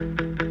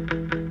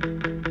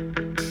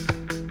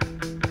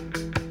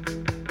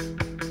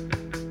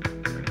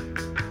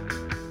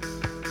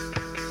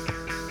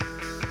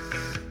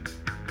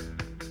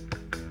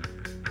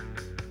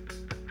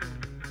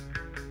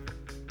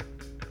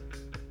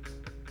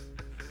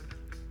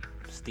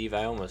Steve,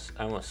 I almost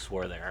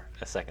swore there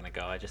a second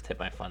ago. I just hit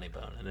my funny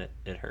bone and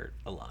it hurt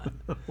a lot.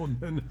 Well,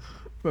 then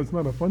that's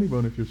not a funny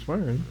bone if you're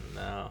swearing.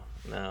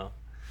 No.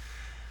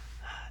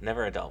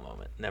 Never a dull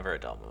moment. Never a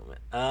dull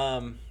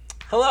moment.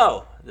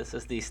 Hello. This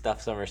is the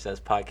Stuff Summer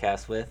Says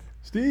podcast with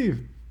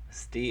Steve,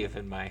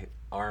 and my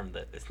arm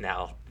that is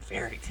now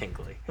very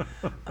tingly.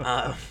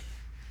 Wow,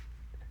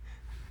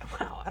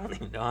 I don't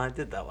even know how I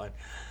did that one.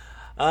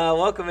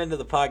 Welcome into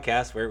the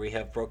podcast where we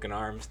have broken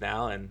arms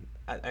now, and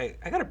I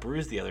got a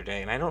bruise the other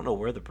day, and I don't know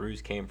where the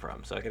bruise came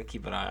from, so I got to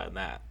keep an eye on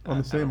that. On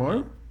the same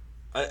arm?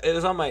 It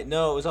was on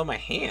my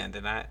hand,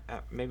 and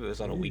maybe it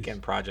was on a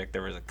weekend project.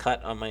 There was a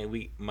cut on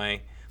my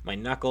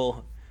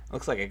knuckle.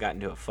 Looks like I got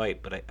into a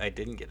fight, but I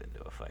didn't get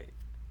into a fight.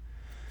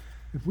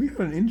 If we had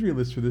an injury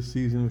list for this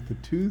season with the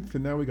tooth,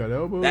 and now we got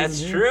elbows.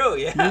 That's true.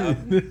 Yeah,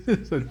 this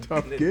is a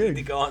tough Need gig.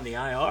 to go on the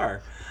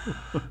IR.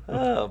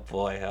 Oh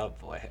boy.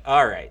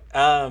 All right.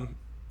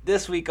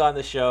 This week on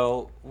the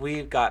show,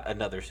 we've got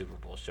another Super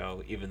Bowl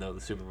show, even though the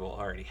Super Bowl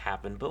already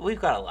happened. But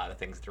we've got a lot of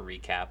things to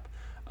recap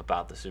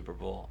about the Super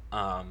Bowl.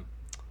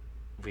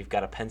 We've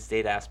got a Penn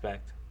State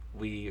aspect.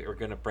 We are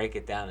going to break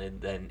it down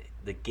and then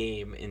the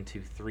game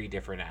into three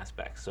different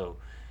aspects. So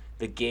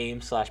the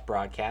game /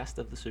 broadcast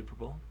of the Super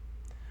Bowl,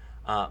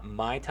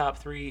 my top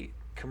three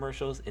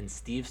commercials, and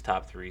Steve's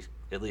top three,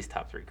 at least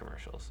top three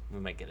commercials. We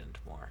might get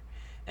into more.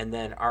 And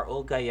then our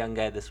old guy, young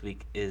guy this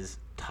week is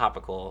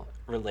topical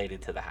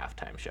related to the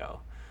halftime show.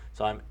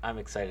 So I'm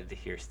excited to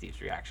hear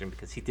Steve's reaction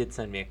because he did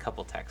send me a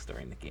couple texts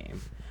during the game.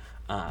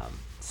 But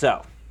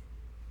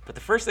the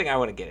first thing I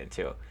want to get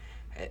into,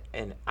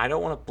 and I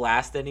don't want to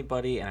blast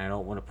anybody and I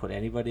don't want to put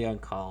anybody on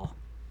call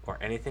or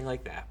anything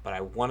like that, but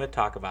I want to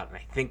talk about, and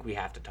I think we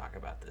have to talk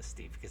about this,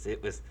 Steve, because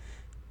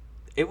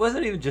it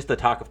wasn't even just the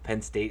talk of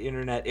Penn State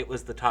internet, it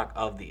was the talk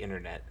of the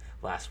internet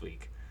last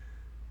week.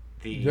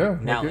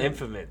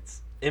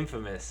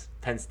 Infamous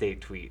Penn State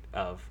tweet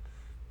of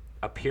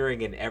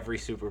appearing in every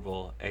Super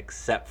Bowl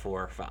except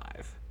for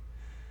 5.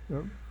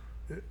 Yep.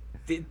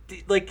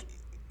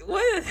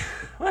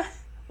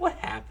 What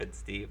happened,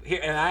 Steve?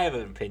 Here, and I have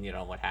an opinion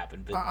on what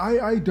happened, but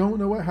I don't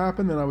know what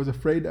happened, and I was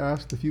afraid to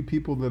ask the few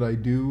people that I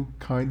do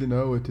kind of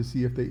know to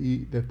see if they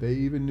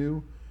even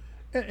knew.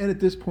 And at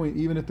this point,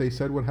 even if they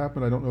said what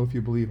happened, I don't know if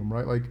you believe them,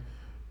 right? Like,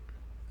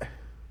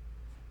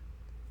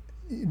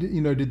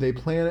 did they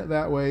plan it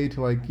that way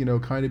to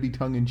kind of be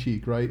tongue in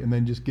cheek, right? And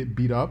then just get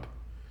beat up?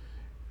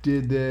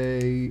 Did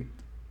they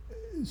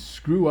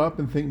screw up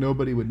and think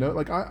nobody would know?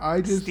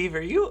 I just Steve,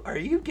 are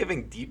you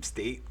giving deep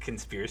state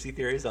conspiracy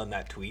theories on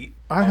that tweet?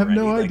 I have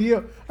no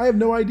idea. I have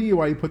no idea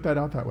why you put that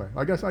out that way.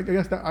 I guess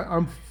that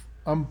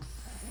I'm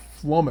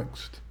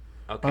flummoxed.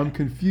 Okay. I'm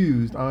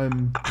confused.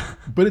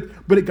 But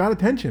it got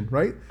attention,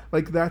 right?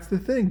 Like, that's the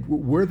thing.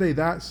 Were they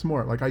that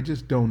smart? Like, I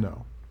just don't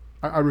know.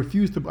 I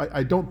refuse to.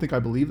 I don't think I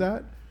believe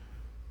that.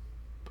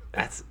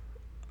 But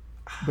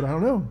I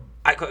don't know.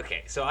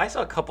 Okay, so I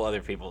saw a couple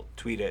other people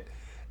tweet it,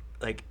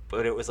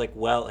 but it was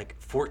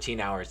 14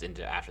 hours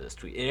after this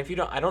tweet. And if you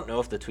don't, I don't know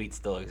if the tweet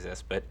still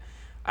exists, but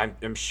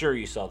I'm sure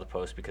you saw the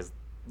post because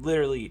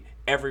literally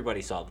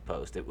everybody saw the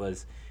post. It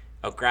was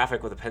a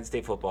graphic with a Penn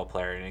State football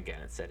player, and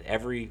again, it said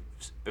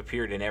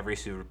appeared in every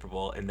Super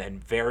Bowl, and then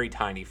very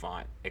tiny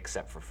font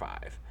except for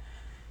 5,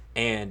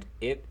 and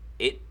it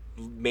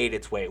made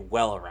its way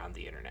well around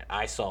the internet.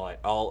 I saw it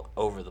all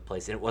over the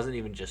place, and it wasn't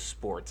even just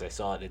sports. I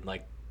saw it in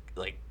like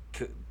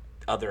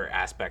other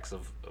aspects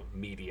of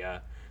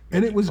media.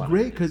 And it was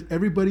great because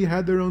everybody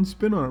had their own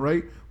spin on it,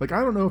 right? Like,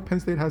 I don't know if Penn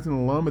State has an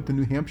alum at the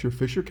New Hampshire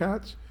Fisher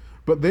Cats,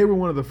 but they were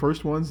one of the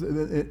first ones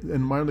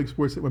in minor league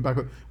sports that went back.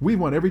 We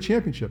won every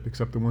championship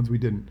except the ones we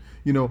didn't.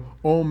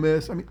 Ole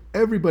Miss. I mean,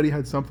 everybody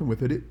had something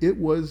with it. It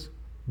was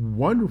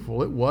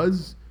wonderful. It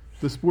was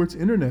the sports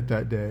internet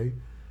that day.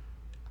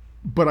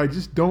 But I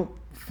just don't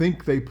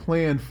think they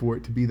planned for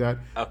it to be that.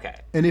 Okay.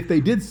 And if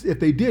they did,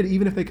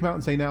 even if they come out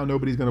and say now,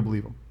 nobody's going to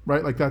believe them,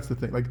 right? Like, that's the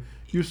thing. Like,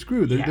 you're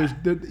screwed. Yeah.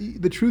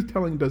 The truth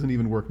telling doesn't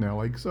even work now.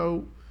 Like,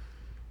 so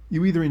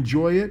you either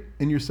enjoy it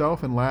in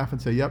yourself and laugh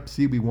and say, "Yep,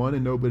 see, we won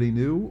and nobody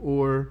knew,"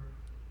 or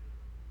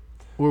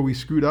we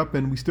screwed up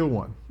and we still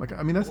won. Like,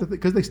 I mean, that's the thing,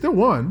 because they still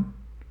won.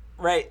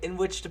 Right, in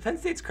which, to Penn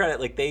State's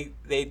credit, they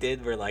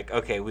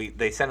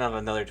sent out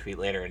another tweet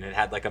later, and it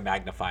had a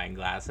magnifying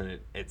glass, and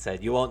it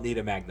said, "You won't need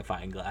a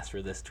magnifying glass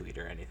for this tweet,"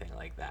 or anything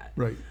like that.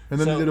 Right, and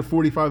then they did a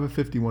 45 of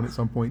 51 at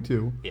some point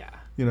too. Yeah.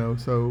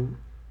 So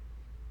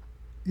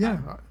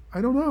yeah,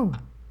 I don't know.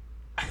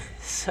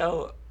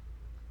 So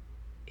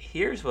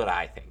here's what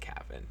I think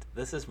happened.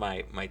 This is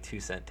my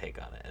 2-cent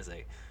take on it as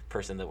a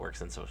person that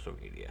works in social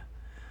media,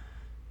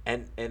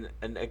 and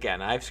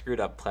again, I've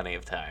screwed up plenty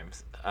of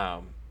times.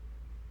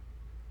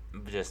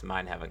 Just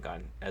mine haven't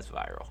gone as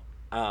viral.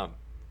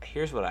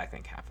 Here's what I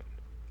think happened.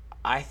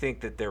 I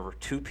think that there were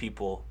two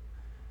people.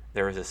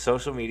 There was a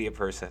social media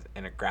person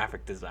and a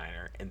graphic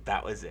designer, and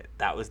that was it.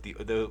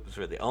 Those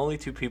were the only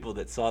two people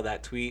that saw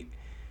that tweet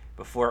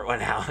before it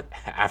went out,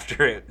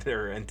 after it,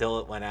 or until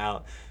it went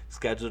out,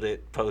 scheduled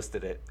it,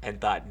 posted it, and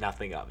thought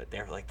nothing of it. They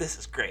were like, "This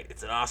is great.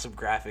 It's an awesome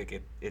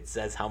graphic. It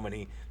says how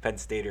many Penn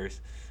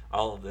Staters,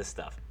 all of this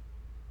stuff."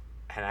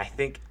 And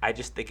I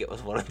just think it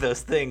was one of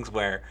those things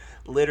where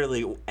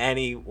literally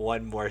any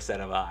one more set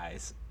of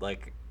eyes,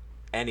 like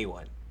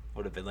anyone,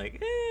 would have been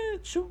like,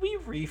 should we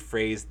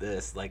rephrase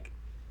this? Like,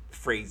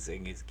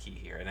 phrasing is key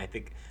here, and I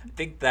think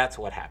that's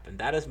what happened.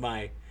 That is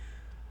my.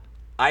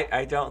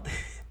 I don't.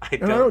 I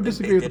don't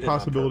disagree with the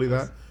possibility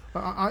that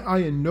I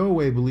in no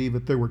way believe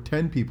that there were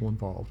 10 people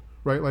involved,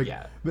 right? Like,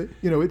 yeah.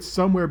 It's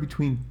somewhere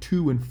between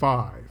 2 and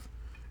 5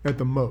 at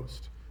the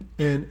most,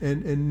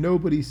 and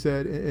nobody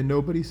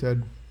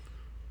said,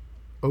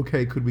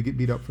 okay, could we get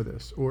beat up for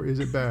this, or is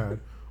it bad,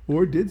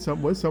 or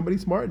was somebody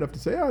smart enough to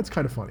say, it's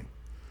kind of funny,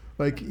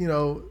 like,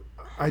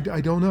 I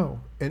don't know,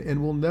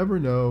 and we'll never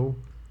know.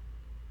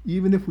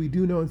 Even if we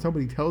do know and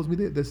somebody tells me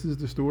that this is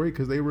the story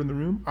because they were in the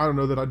room, I don't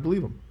know that I'd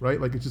believe them,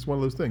 right? Like, it's just one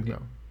of those things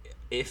now.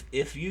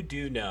 If you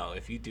do know,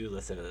 if you do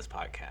listen to this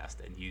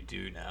podcast and you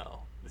do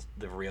know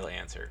the real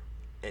answer,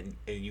 and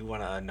you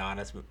want to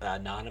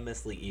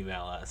anonymously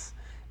email us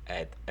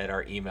at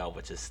our email,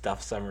 which is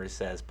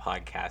stuffsummersays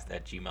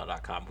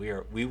podcast@gmail.com,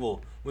 we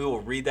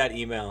will read that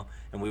email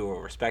and we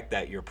will respect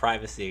that, your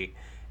privacy,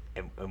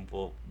 and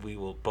we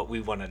will, but we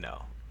want to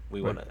know.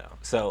 We want to know.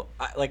 So,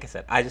 like I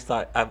said, I just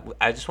thought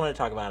I just want to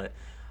talk about it.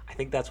 I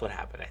think that's what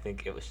happened. I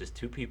think it was just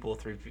two people,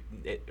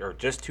 or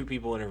just two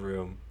people in a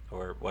room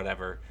or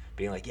whatever,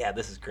 being like, "Yeah,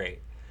 this is great."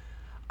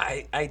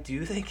 I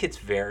do think it's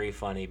very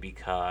funny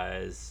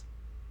because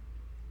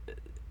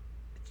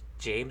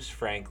James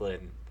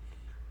Franklin,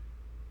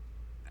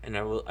 and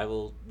I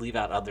will leave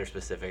out other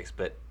specifics,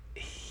 but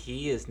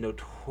he is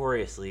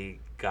notoriously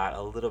got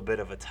a little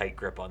bit of a tight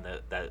grip on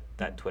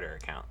that Twitter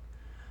account.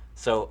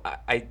 So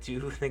I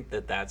do think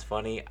that's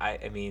funny.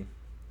 I mean,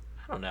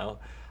 I don't know.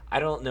 I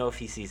don't know if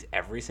he sees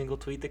every single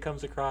tweet that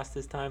comes across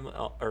his time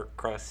or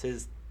across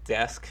his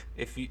desk,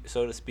 if you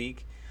so to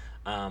speak.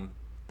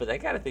 But I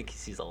gotta think he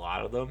sees a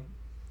lot of them,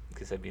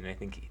 because I mean, I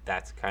think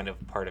that's kind of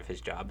part of his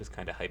job, is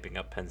kind of hyping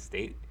up Penn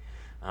State,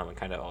 and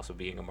kind of also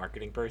being a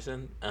marketing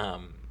person.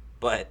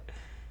 But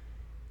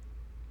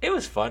it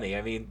was funny.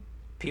 I mean,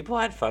 people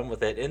had fun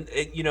with it, and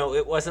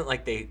it wasn't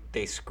like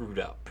they screwed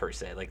up per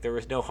se. Like, there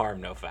was no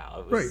harm, no foul.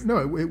 It was, right?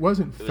 No, it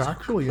wasn't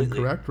factually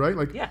incorrect, right?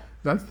 Like, yeah,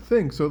 that's the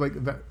thing. So,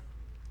 like, that,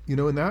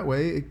 in that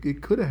way,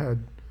 it could have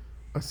had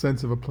a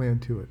sense of a plan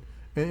to it.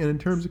 And in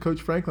terms of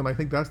Coach Franklin, I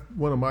think that's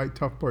one of my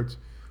tough parts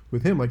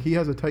with him. Like, he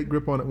has a tight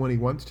grip on it when he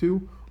wants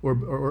to,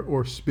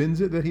 or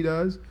spins it that he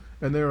does.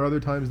 And there are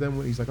other times then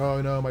when he's like,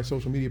 "Oh no, my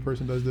social media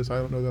person does this. I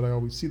don't know that I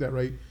always see that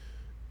right."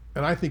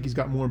 And I think he's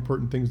got more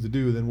important things to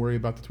do than worry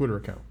about the Twitter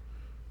account.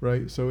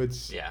 Right, so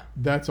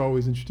that's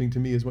always interesting to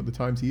me, is what the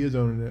times he is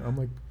owning it. I'm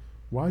like,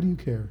 why do you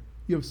care?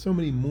 You have so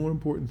many more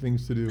important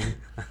things to do.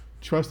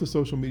 Trust a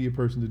social media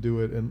person to do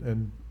it,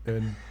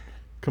 and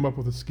come up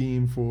with a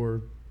scheme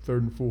for 3rd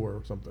and 4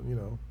 or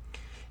something.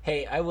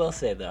 Hey, I will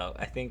say though,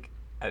 I think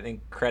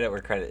credit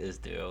where credit is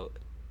due.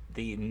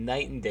 The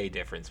night and day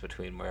difference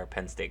between where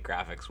Penn State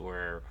graphics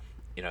were,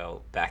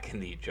 back in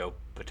the Joe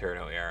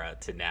Paterno era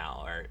to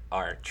now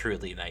are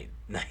truly night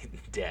and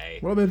day.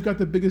 Well, they got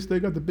the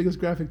biggest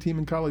graphic team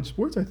in college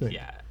sports, I think.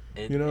 Yeah,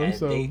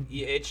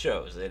 it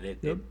shows, and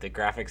the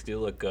graphics do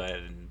look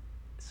good, and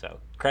so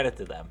credit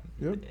to them.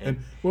 Yep.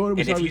 And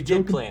if you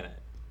did plan it.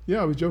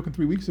 Yeah, I was joking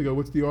 3 weeks ago.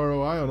 What's the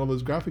ROI on all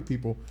those graphic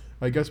people?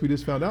 I guess we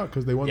just found out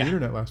because they won the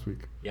internet last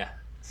week. Yeah.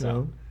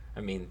 So,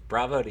 I mean,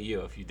 bravo to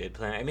you if you did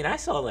plan it. I mean, I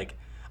saw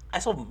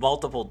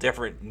multiple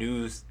different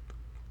news,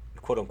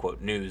 quote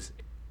unquote news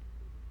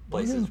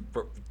places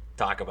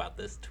talk about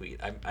this tweet.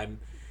 I'm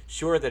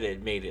sure that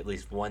it made at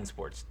least one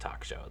sports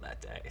talk show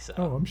that day. So.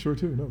 Oh, I'm sure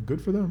too. No,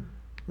 good for them.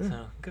 Yeah.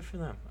 So good for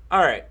them.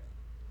 All right,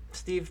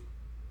 Steve.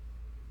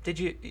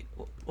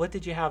 What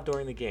did you have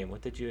during the game?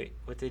 What did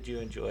you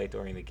enjoy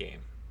during the game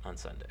on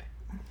Sunday?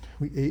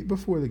 We ate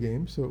before the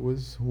game, so it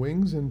was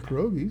wings and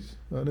pierogies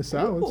and a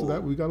salad. Ooh. So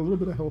that we got a little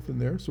bit of health in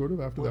there, sort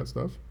of, after that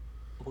stuff.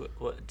 What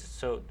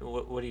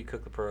do you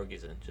cook the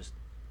pierogies in? Just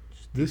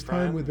this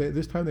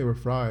time they were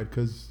fried,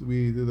 because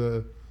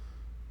the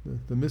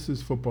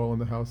Mrs. Football in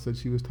the house said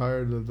she was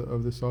tired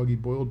of the soggy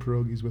boiled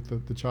pierogies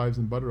with the chives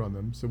and butter on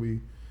them. So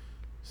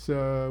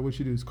what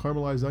you do is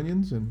caramelize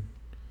onions and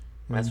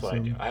that's what I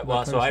do.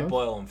 I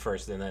boil them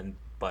first and then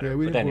butter. Yeah,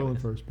 we didn't boil them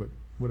first, but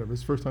whatever.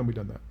 It's the first time we've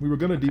done that. We were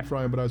going to deep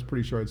fry them, but I was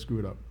pretty sure I'd screw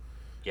it up.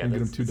 Yeah, and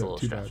that's get them a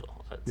little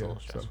stressful. That's a little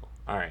stressful.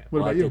 All right. What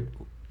about you?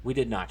 We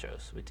did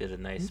nachos. We did a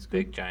nice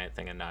big giant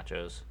thing of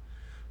nachos,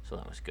 so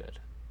that was good.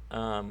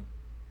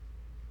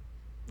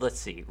 Let's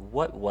see.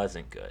 What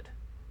wasn't good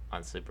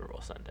on Super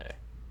Bowl Sunday?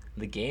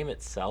 The game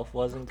itself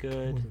wasn't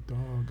good. It was a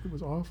dog. It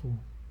was awful.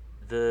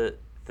 The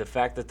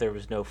fact that there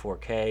was no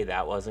 4K,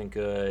 that wasn't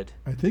good.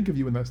 I think of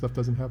you when that stuff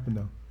doesn't happen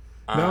now.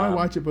 Now I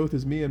watch it both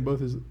as me and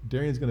both as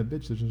Darian's going to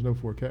bitch that there's no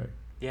 4K.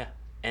 Yeah.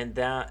 And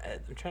I'm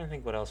trying to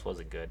think what else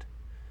wasn't good.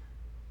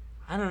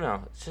 I don't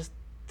know. It's just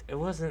it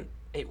wasn't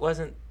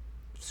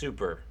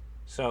super.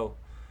 So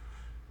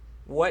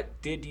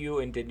What did you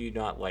and did you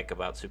not like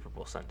about Super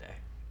Bowl Sunday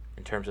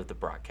in terms of the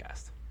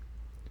broadcast?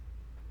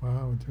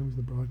 Wow, in terms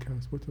of the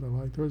broadcast, what did I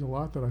like? There was a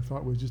lot that I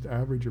thought was just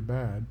average or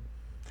bad.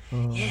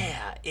 Um,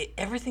 Yeah,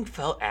 everything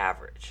felt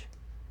average.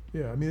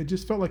 yeah, I mean, it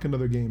just felt like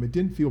another game. It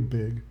didn't feel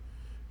big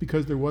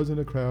because there wasn't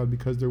a crowd,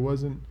 because there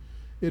wasn't.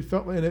 It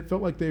felt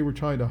like they were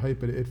trying to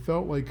hype it. It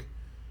felt like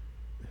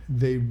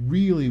they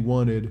really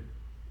wanted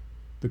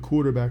the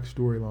quarterback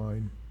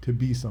storyline to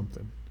be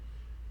something,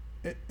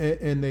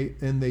 and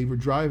they were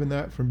driving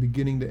that from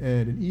beginning to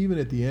end. And even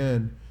at the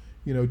end,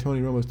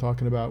 Tony Romo was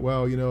talking about,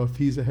 well, if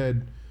he's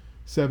ahead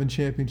 7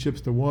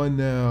 championships to 1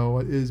 now,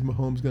 is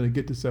Mahomes going to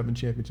get to 7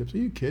 championships? Are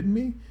you kidding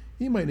me?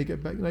 He might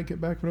not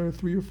get back for another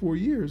 3 or 4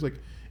 years. Like,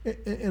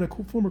 and a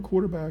former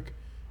quarterback,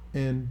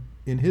 and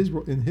in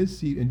his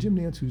seat, and Jim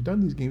Nantz, who's done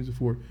these games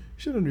before,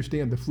 should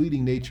understand the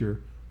fleeting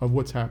nature of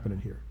what's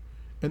happening here.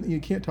 And you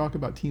can't talk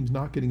about teams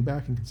not getting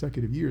back in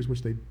consecutive years,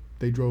 which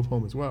they drove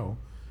home as well,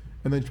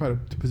 and then try to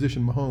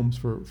position Mahomes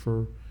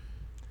for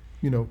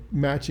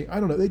matching. I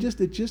don't know. It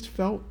just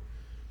felt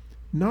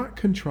not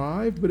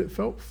contrived, but it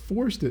felt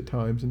forced at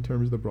times in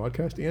terms of the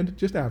broadcast, and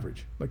just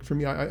average. Like, for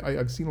me,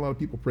 I've seen a lot of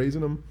people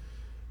praising him,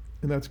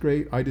 and that's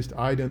great. I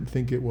didn't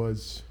think it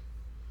was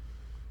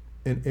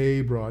an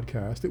A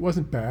broadcast. It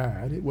wasn't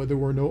bad. There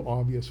were no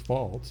obvious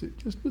faults. It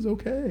just was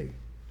okay.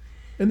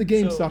 And the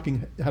game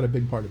sucking had a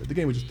big part of it. The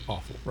game was just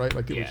awful, right?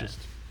 Like, it was just.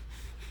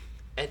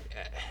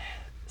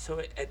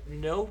 At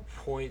no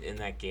point in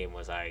that game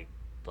was I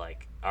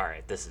like, all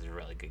right, this is a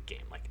really good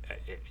game. Like,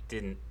 it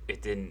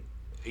didn't.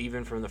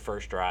 Even from the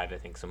first drive, I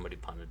think somebody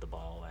punted the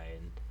ball away,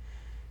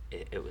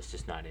 and it was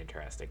just not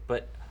interesting.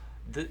 But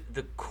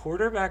the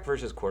quarterback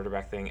versus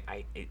quarterback thing,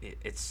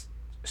 it's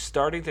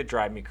starting to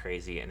drive me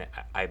crazy, and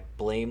I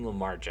blame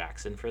Lamar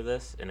Jackson for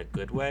this in a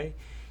good way.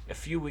 A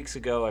few weeks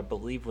ago, I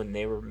believe when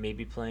they were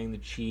maybe playing the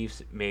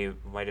Chiefs,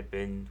 might have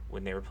been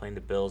when they were playing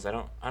the Bills. I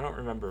don't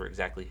remember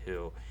exactly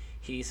who.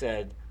 He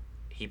said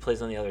he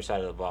plays on the other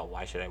side of the ball.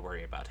 Why should I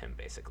worry about him?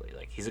 Basically,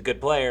 like, he's a good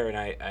player, and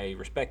I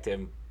respect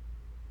him,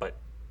 but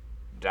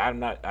I'm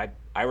not.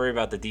 I worry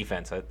about the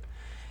defense.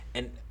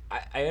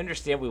 I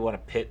understand we want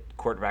to pit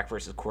quarterback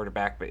versus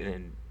quarterback, but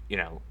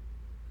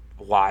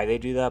why they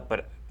do that,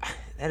 but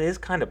that is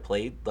kind of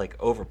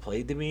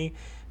overplayed to me.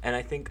 And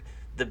I think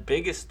the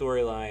biggest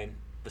storyline,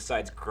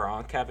 besides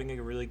Gronk having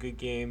a really good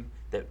game,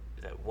 that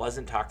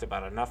wasn't talked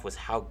about enough, was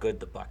how good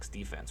the Bucs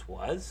defense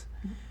was.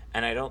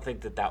 And I don't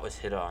think that was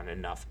hit on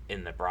enough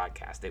in the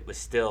broadcast. It was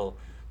still,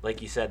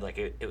 like you said, like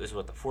it was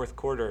the fourth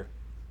quarter,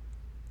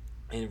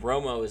 and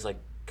Romo is like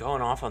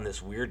going off on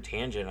this weird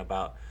tangent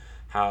about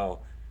how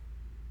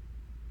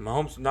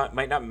Mahomes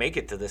might not make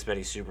it to this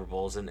many Super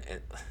Bowls, and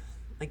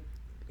like,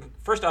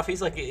 first off,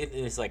 he's like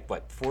in his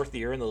fourth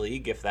year in the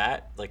league, if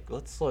that. Like,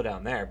 let's slow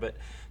down there. But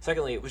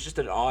secondly, it was just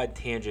an odd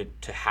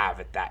tangent to have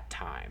at that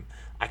time.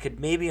 I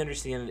could maybe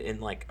understand it in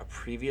like a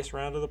previous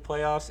round of the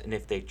playoffs, and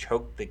if they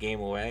choked the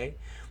game away.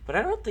 But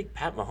I don't think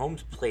Pat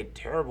Mahomes played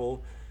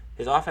terrible.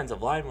 His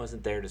offensive line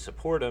wasn't there to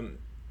support him.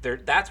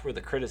 That's where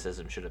the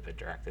criticism should have been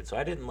directed. So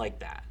I didn't like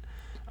that.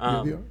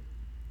 And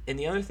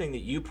the other thing that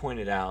you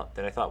pointed out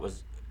that I thought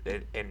was,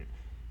 and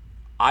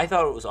I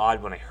thought it was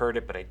odd when I heard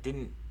it, but I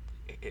didn't.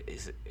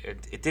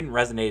 It didn't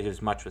resonate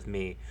as much with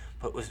me.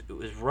 But it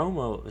was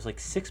Romo. It was like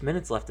 6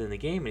 minutes left in the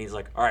game, and he's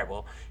like, "All right,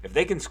 well, if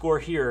they can score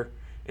here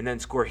and then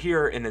score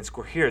here and then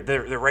score here,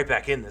 they're right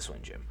back in this one,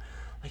 Jim."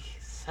 Like,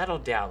 settle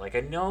down. Like, I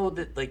know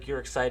that like you're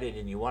excited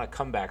and you want a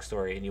comeback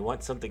story and you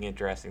want something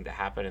interesting to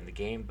happen in the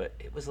game, but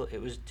it was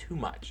too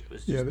much. It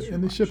was just too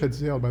and much. the ship had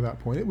sailed by that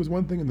point. It was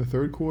one thing in the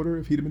third quarter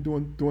if he'd have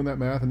been doing that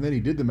math, and then he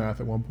did the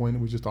math at one point.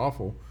 It was just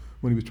awful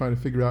when he was trying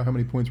to figure out how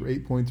many points were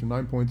 8 points or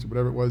 9 points or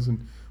whatever it was,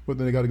 and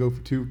then they got to go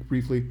for 2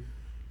 briefly.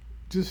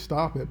 Just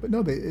stop it. But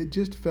no, it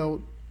just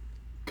felt,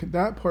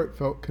 that part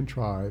felt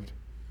contrived.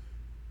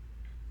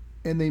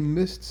 And they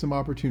missed some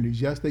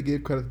opportunities. Yes, they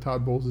gave credit to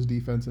Todd Bowles'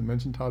 defense and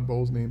mentioned Todd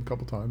Bowles' name a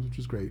couple times, which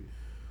was great.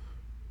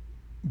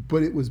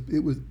 But it was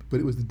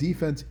the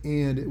defense,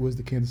 and it was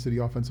the Kansas City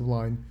offensive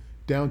line,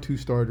 down 2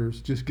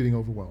 starters, just getting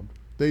overwhelmed.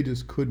 They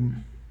just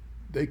couldn't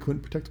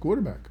protect the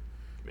quarterback.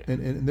 Yeah.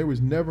 And there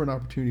was never an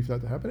opportunity for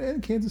that to happen.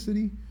 And Kansas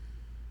City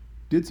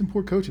did some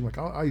poor coaching. Like,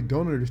 I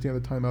don't understand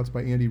the timeouts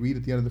by Andy Reid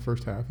at the end of the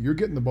first half. You're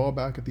getting the ball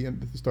back at the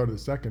start of the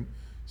second,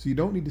 so you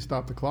don't need to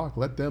stop the clock.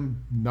 Let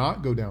them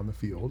not go down the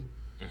field.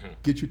 Mm-hmm.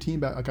 Get your team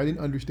back. Like, I didn't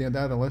understand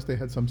that unless they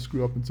had some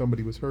screw up and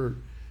somebody was hurt.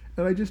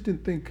 And I just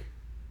didn't think.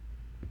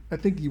 I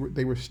think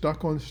they were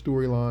stuck on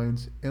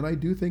storylines, and I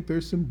do think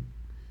there's some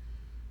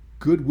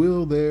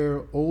goodwill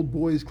there, old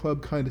boys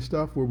club kind of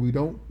stuff, where we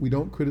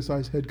don't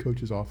criticize head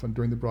coaches often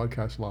during the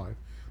broadcast live.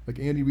 Like,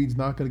 Andy Reid's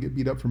not going to get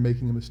beat up for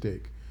making a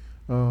mistake.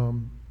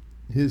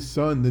 His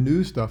son, the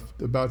news stuff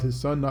about his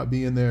son not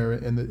being there,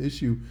 and the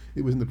issue,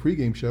 it was in the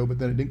pregame show, but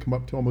then it didn't come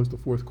up till almost the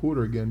fourth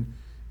quarter again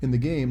in the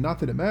game. Not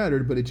that it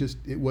mattered, but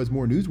it was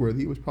more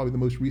newsworthy. It was probably the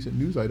most recent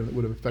news item that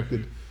would have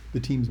affected the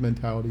team's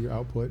mentality or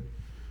output.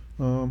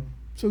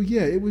 So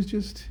yeah, it was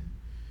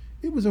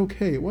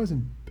okay. It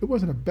wasn't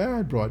a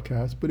bad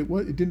broadcast, but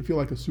it didn't feel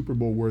like a Super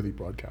Bowl worthy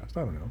broadcast.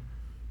 I don't know.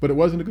 But it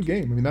wasn't a good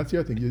game. I mean, that's the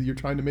other thing. You're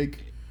trying to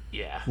make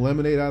Yeah.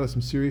 lemonade out of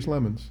some serious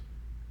lemons.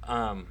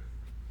 I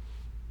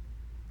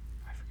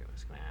forget what I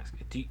was going to ask.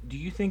 Do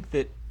you think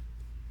that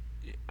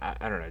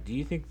I don't know. Do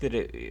you think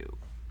that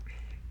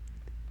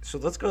so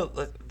let's go.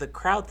 The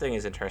crowd thing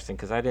is interesting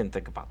because I didn't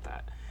think about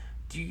that.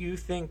 Do you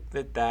think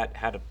that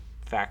had a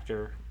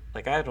factor?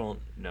 Like, I don't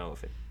know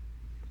if it.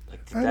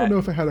 Like, I don't know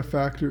if it had a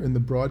factor in the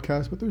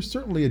broadcast, but there's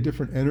certainly a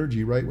different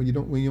energy, right? When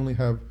you only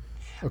have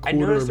a I quarter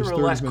noticed of there a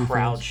were third less as many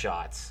crowd fans.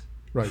 shots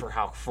Right. for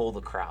how full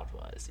the crowd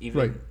was.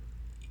 Even, Right.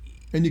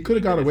 And you could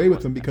have even got if away it with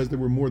them wasn't because there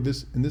were more in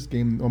this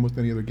game than almost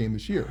any other game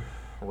this year.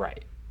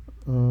 right.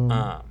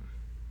 Um,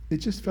 it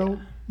just felt,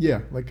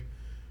 like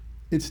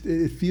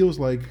it feels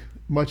like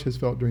much has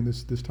felt during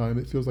this time.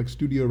 It feels like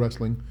studio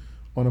wrestling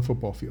on a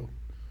football field.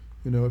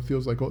 It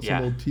feels like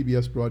some old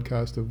TBS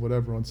broadcast of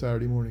whatever on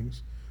Saturday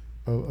mornings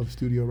of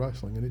studio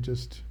wrestling, and it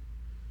just.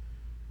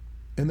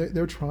 And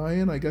they're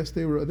trying. I guess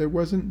there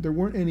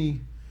weren't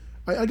any.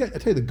 I tell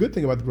you the good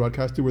thing about the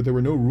broadcast there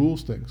were no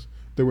rules things.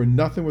 There were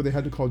nothing where they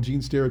had to call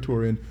Gene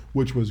Steratore in,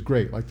 which was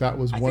great. Like that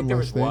was one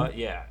less thing.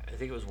 I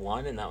think it was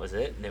one, and that was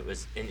it. And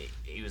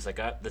he was like,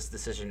 this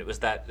decision. It was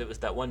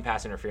that one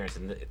pass interference,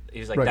 and he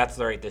was like, Right. That's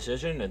the right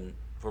decision, and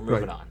we're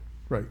moving on.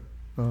 Right.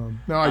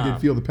 Now I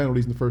did feel the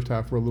penalties in the first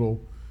half were a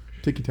little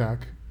ticky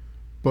tack,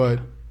 but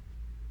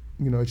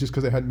it's just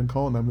because they hadn't been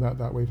calling them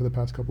that way for the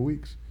past couple of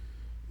weeks.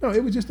 No,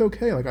 it was just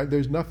okay. Like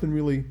there's nothing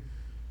really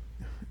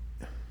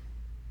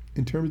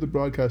in terms of the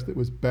broadcast that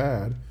was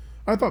bad.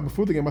 I thought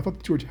before the game, the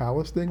George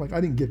Halas thing, like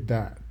I didn't get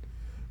that.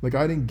 Like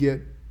I didn't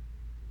get.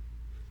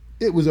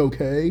 It was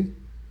okay.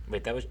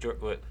 Wait, that was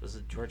was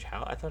it George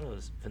Howe? I thought it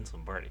was Vince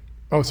Lombardi.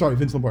 Oh, sorry,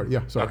 Vince Lombardi.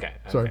 Yeah, sorry. Okay.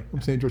 Sorry,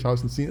 I'm saying George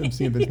Halas and I'm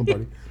seeing Vince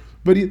Lombardi.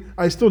 But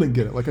I still didn't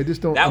get it. Like I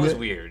just don't. That was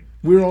weird.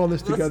 We're all in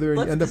this together, and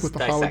you let's end up with just the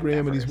dissect that hologram,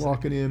 and for he's a second.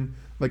 walking in.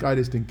 Like I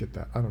just didn't get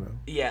that. I don't know.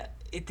 Yeah,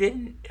 it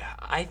didn't.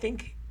 I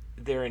think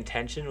their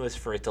intention was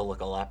for it to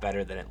look a lot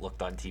better than it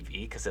looked on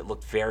TV because it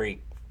looked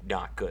very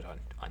not good on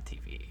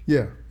TV.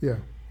 Yeah.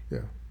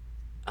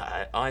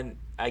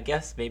 I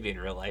guess maybe in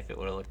real life it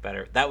would have looked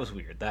better. That was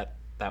weird. That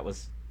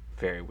was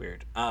very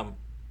weird.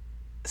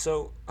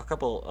 So a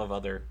couple of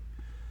other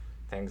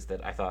things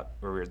that I thought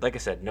were weird. Like I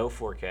said, no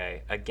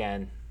 4K.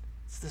 Again,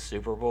 it's the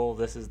Super Bowl.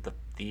 This is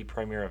the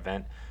premier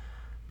event.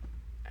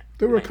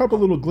 There were a couple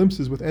little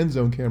glimpses with end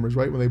zone cameras,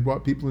 right, when they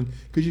brought people in,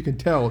 because you can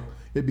tell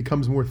it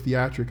becomes more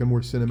theatric and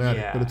more cinematic.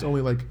 Yeah. But it's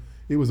only like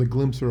it was a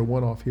glimpse or a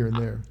one-off here and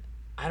there.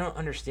 I don't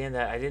understand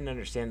that. I didn't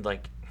understand,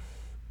 like,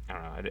 I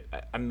don't know.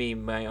 I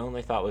mean, my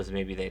only thought was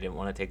maybe they didn't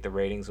want to take the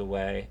ratings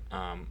away.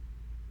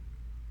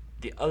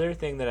 The other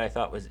thing that I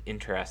thought was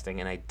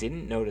interesting, and I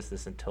didn't notice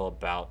this until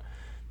about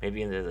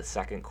maybe into the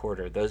second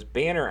quarter, those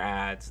banner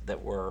ads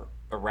that were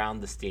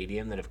around the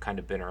stadium that have kind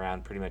of been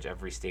around pretty much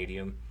every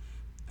stadium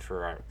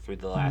through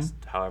the last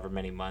however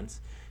many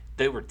months,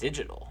 they were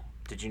digital.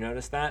 Did you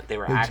notice that? They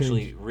were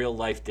actually real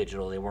life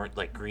digital. They weren't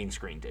like green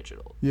screen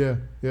digital. Yeah.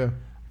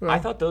 Well, I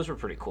thought those were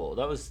pretty cool.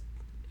 That was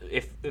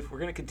if we're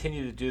going to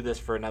continue to do this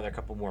for another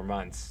couple more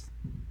months,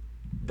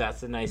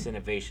 that's a nice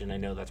innovation. I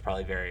know that's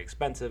probably very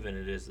expensive, and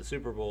it is the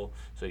Super Bowl,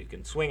 so you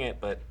can swing it.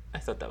 But I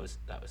thought that was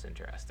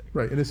interesting.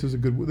 right, and this is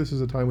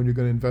a time when you're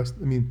going to invest.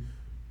 I mean,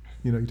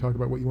 you talk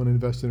about what you want to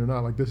invest in or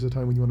not. Like this is a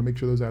time when you want to make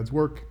sure those ads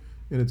work,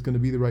 and it's going to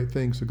be the right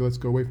thing. So let's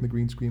go away from the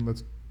green screen.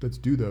 Let's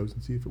do those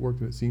and see if it worked,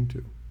 and it seemed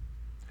to.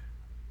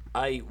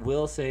 I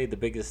will say the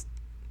biggest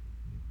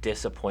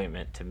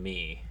disappointment to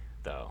me,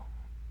 though,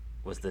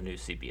 was the new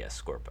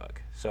CBS scorebug.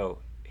 So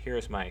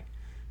here's my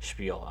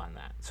spiel on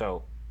that.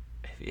 So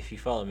if you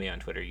follow me on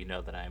Twitter, you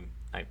know that I'm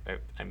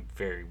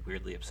very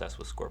weirdly obsessed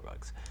with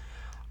scorebugs.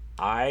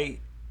 I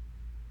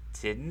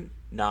didn't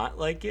not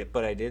like it,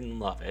 but I didn't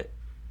love it.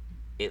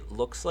 It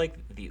looks like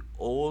the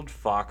old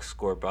Fox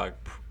scorebug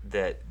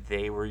that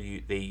they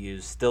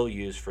still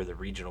use for the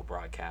regional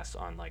broadcasts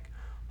on like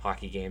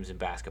hockey games and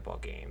basketball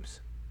games,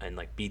 and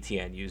like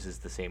BTN uses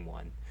the same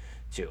one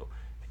too.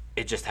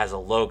 It just has a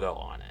logo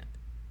on it,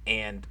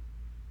 and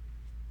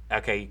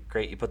okay,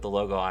 great, you put the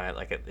logo on it,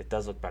 like it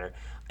does look better.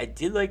 I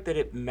did like that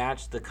it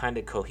matched the kind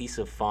of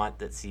cohesive font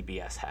that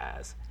CBS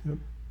has. Yep.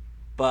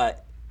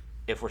 But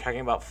if we're talking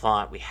about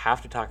font, we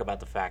have to talk about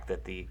the fact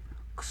that the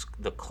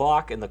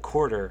clock and the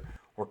quarter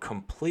were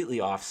completely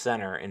off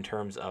center in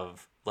terms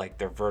of like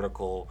their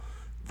vertical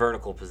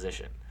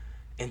position.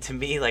 And to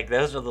me, like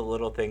those are the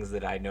little things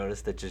that I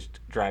noticed that just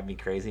drive me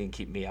crazy and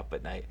keep me up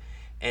at night.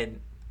 And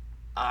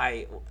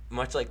I,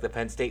 much like the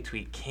Penn State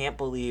tweet, can't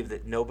believe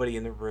that nobody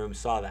in the room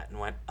saw that and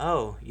went,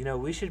 oh,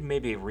 we should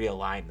maybe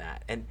realign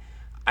that. And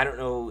I don't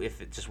know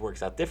if it just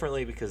works out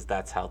differently because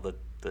that's how the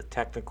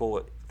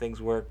technical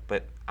things work,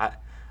 but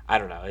I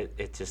don't know.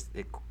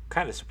 It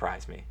kind of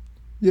surprised me.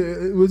 Yeah,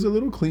 it was a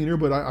little cleaner,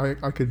 but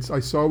I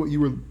saw what you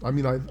were. I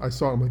mean, I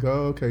saw it. I'm like,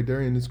 oh, okay,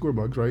 Darian and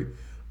scorebugs, right?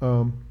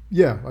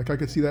 Yeah, like I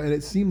could see that, and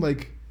it seemed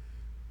like.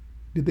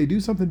 Did they do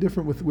something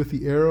different with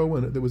the arrow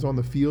when that was on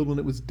the field when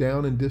it was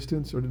down in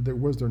distance, or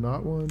was there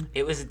not one?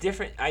 It was a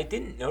different. I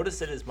didn't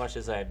notice it as much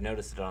as I've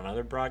noticed it on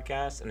other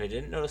broadcasts, and I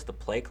didn't notice the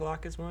play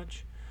clock as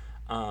much.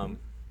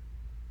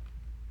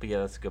 But yeah,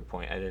 that's a good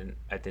point. I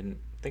didn't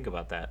think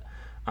about that.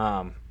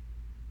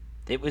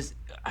 It was,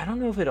 I don't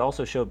know if it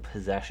also showed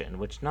possession,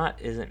 which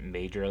not isn't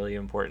majorly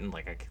important.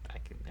 Like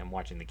I'm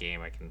watching the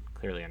game, I can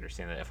clearly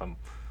understand that if I'm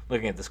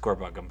looking at the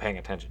scoreboard, I'm paying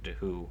attention to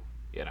who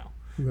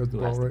Who has the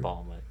who ball, has the right?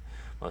 ball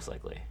most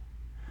likely.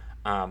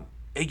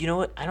 You know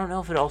what? I don't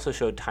know if it also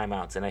showed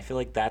timeouts, and I feel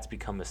like that's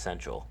become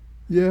essential.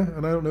 Yeah,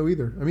 and I don't know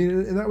either. I mean,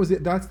 and that was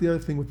it. That's the other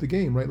thing with the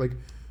game, right? Like,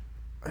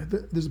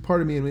 there's a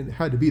part of me, I mean, it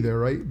had to be there,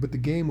 right? But the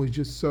game was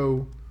just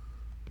so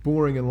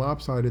boring and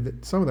lopsided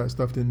that some of that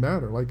stuff didn't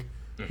matter. Like,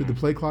 did the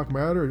play clock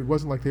matter? It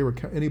wasn't like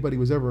anybody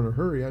was ever in a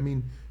hurry. I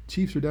mean,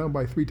 Chiefs are down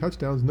by 3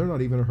 touchdowns, and they're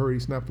not even in a hurry to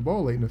snap the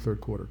ball late in the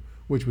third quarter,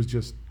 which was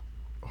just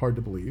hard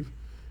to believe.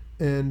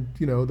 And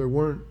there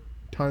weren't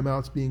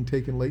timeouts being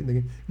taken late in the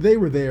game. They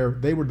were there.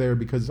 They were there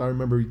because I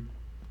remember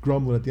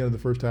grumbling at the end of the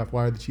first half,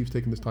 why are the Chiefs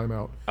taking this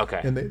timeout?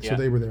 Okay. And so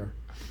they were there.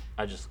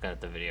 I just got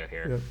at the video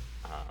here.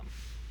 Yeah.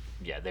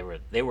 Yeah, they were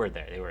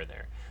there. They were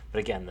there. But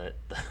again,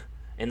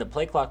 and the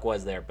play clock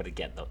was there. But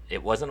again,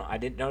 it wasn't. I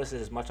didn't notice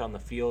it as much on the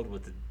field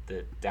with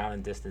the down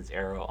and distance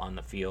arrow on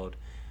the field.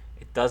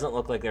 It doesn't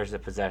look like there's a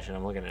possession.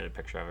 I'm looking at a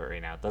picture of it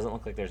right now. It doesn't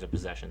look like there's a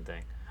possession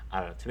thing. I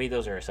don't know. To me,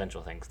 those are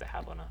essential things to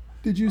have on a.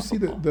 Did you see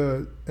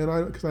football.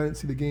 because I didn't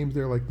see the games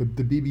there, like the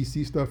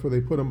BBC stuff where they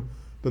put them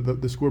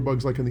the score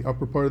bugs like in the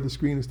upper part of the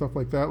screen and stuff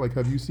like that. Like,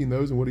 have you seen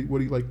those, and what do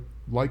you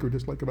like or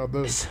dislike about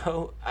those?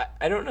 So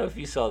I don't know if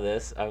you saw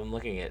this. I'm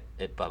looking at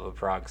Bubba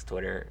Prog's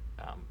Twitter.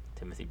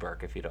 Timothy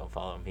Burke, if you don't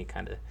follow him, he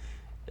kind of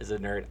is a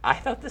nerd. I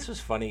thought this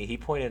was funny. He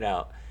pointed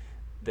out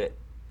that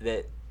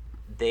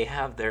they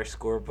have their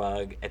score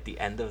bug at the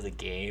end of the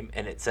game,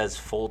 and it says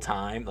full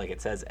time, like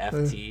it says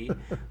FT,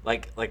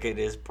 like it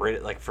is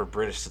like for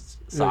British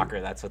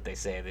soccer. That's what they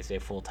say. They say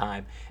full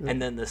time, and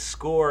then the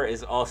score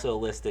is also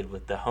listed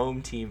with the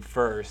home team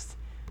first,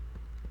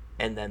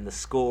 and then the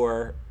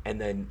score, and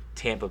then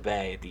Tampa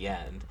Bay at the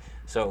end.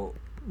 So,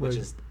 which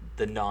is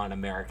the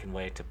non-American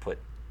way to put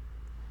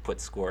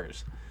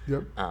scores.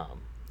 Yep.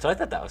 So I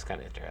thought that was kind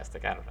of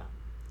interesting. I don't know.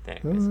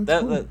 No,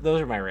 that's cool. Those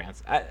are my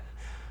rants. I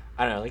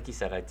don't know. Like you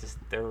said,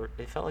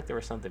 it felt like there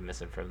was something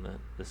missing from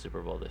the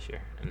Super Bowl this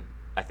year, and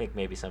I think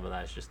maybe some of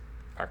that is just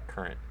our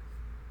current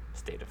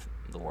state of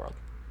the world.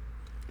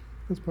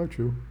 That's probably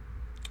true.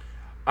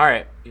 All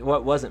right,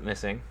 what wasn't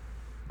missing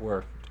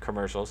were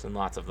commercials, and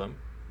lots of them.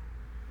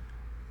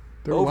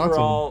 There were lots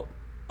of them.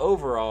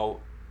 Overall,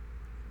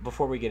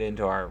 before we get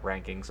into our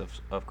rankings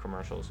of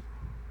commercials,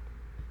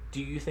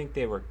 do you think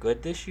they were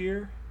good this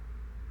year?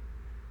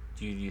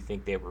 Do you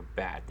think they were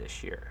bad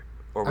this year?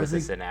 Or was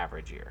this an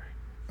average year?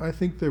 I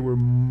think there were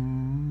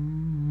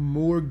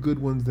more good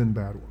ones than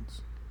bad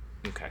ones.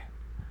 Okay.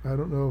 I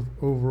don't know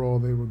if overall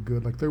they were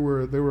good. Like there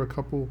were a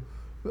couple.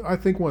 I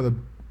think one of the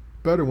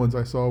better ones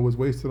I saw was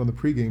wasted on the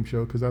pregame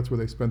show because that's where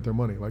they spent their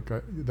money.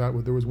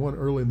 There was one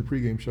early in the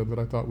pregame show that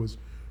I thought was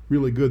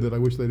really good that I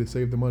wish they'd have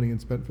saved the money and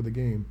spent for the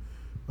game.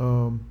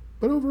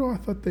 But overall, I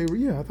thought they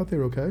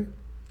were okay.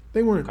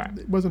 They weren't.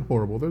 Okay. It wasn't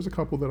horrible. There's a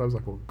couple that I was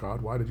like, "Oh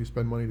God, why did you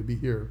spend money to be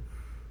here?"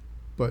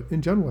 But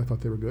in general, I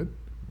thought they were good.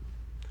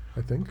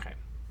 I think. Okay.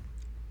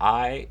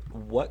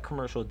 What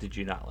commercial did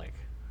you not like?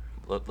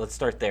 Let's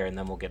start there, and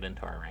then we'll get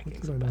into our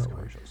rankings of best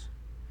commercials.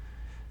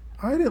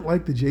 I didn't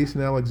like the Jason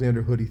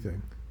Alexander hoodie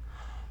thing.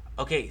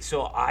 Okay,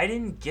 so I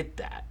didn't get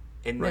that,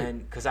 and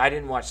then because I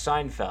didn't watch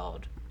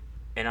Seinfeld.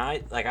 And I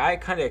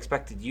kind of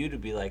expected you to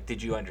be like,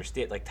 did you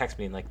understand? Like, text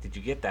me and like, did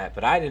you get that?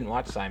 But I didn't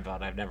watch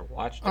Seinfeld. I've never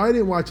watched it. I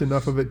didn't watch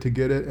enough of it to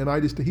get it,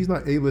 and he's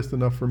not A-list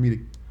enough for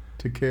me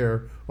to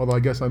care. Although I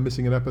guess I'm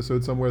missing an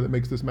episode somewhere that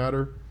makes this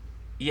matter.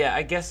 Yeah,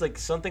 I guess like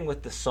something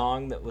with the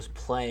song that was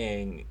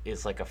playing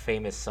is like a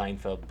famous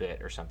Seinfeld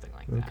bit or something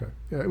like that. Okay,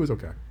 yeah, it was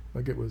okay.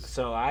 Like it was.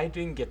 So I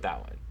didn't get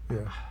that one.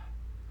 Yeah.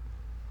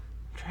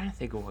 I'm trying to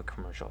think of what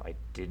commercial I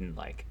didn't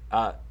like.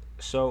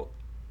 So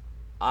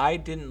I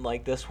didn't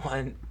like this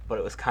one, but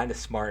it was kind of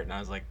smart, and I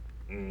was like,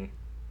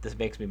 this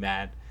makes me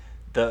mad.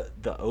 The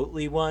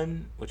Oatly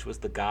one, which was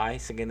the guy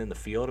singing in the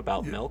field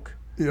about milk.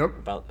 Yep.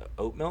 About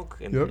oat milk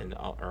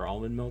or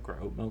almond milk or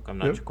oat milk. I'm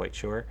not quite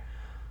sure.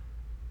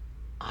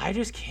 I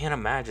just can't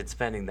imagine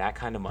spending that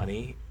kind of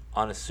money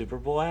on a Super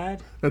Bowl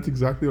ad. That's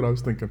exactly what I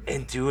was thinking.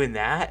 And doing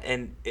that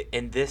and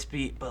this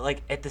but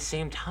like at the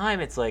same time,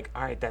 it's like,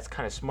 all right, that's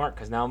kind of smart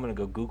because now I'm going to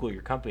go Google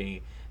your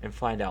company and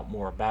find out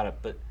more about it.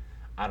 But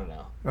I don't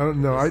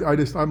know.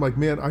 I'm like,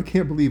 man, I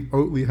can't believe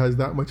Oatly has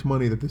that much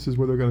money that this is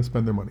where they're going to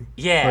spend their money.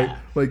 Yeah.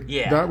 Right?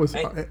 That was.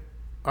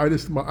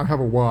 I have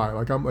a why.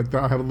 Like I'm like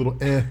I have a little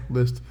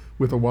list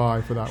with a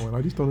why for that one.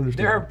 I just don't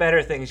understand. There are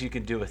better things you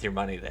can do with your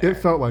money there. It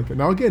felt like it.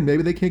 Now again,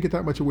 maybe they can't get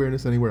that much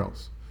awareness anywhere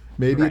else.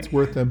 Maybe it's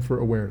worth them for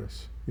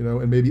awareness,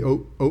 and maybe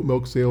oat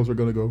milk sales are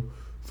going to go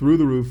through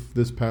the roof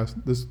this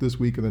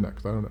week and the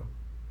next. I don't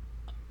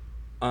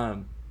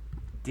know.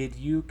 Did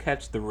you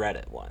catch the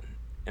Reddit one?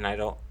 And I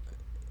don't.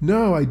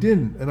 No, I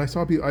didn't. And I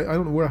saw people. I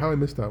don't know how I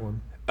missed that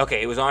one.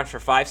 Okay, it was on for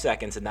 5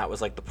 seconds, and that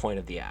was like the point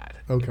of the ad.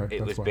 Okay,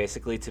 it was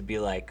basically to be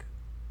like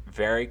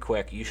very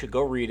quick. You should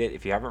go read it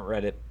if you haven't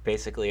read it.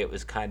 Basically, it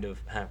was kind of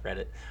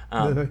Reddit.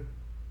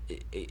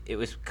 it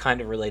was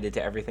kind of related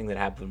to everything that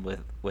happened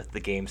with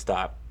the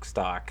GameStop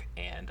stock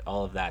and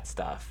all of that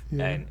stuff,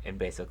 Yeah. and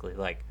basically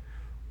like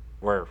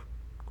where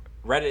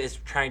Reddit is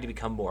trying to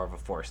become more of a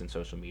force in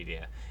social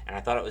media, and I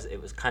thought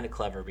it was kind of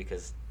clever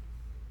because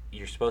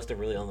you're supposed to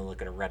really only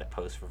look at a Reddit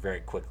post for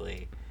very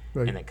quickly,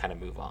 Right. and then kind of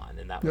move on,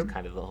 and that was Yep.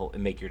 kind of the whole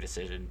and make your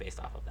decision based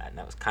off of that, and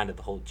that was kind of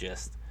the whole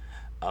gist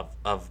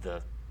of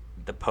the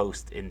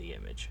post in the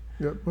image.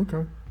 Yep.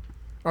 Okay.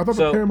 I thought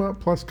So- the Paramount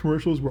Plus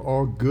commercials were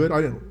all good.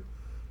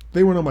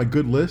 They weren't on my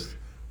good list,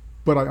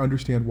 but I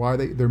understand why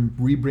they're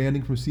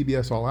rebranding from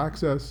CBS All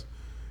Access.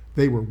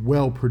 They were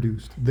well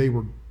produced. They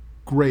were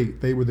great.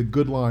 They were the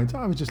good lines.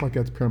 I was just like,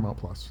 that's Paramount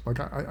Plus. Like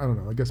I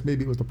don't know. I guess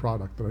maybe it was the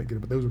product that I didn't get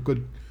it, but those were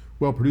good,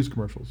 well produced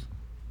commercials.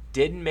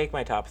 Didn't make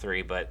my top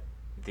three, but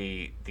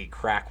the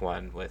crack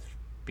one with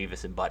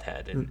Beavis and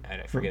Butthead, and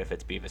I forget if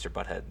it's Beavis or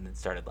Butthead, and then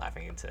started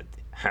laughing and said,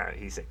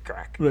 he said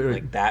crack. Right.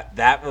 Like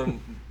that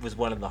one was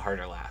one of the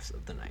harder laughs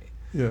of the night.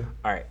 Yeah.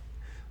 All right.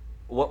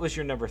 What was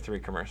your number 3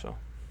 commercial?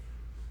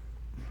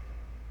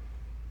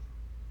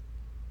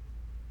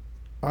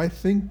 I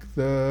think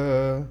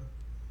the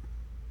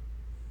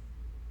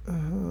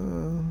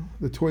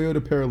Toyota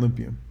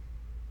Paralympian.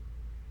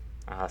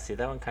 See,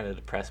 that one kind of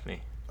depressed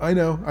me. I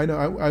know.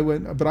 I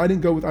went, but I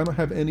didn't go with. I don't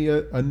have any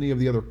of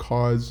the other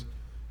cause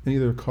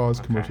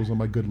commercials on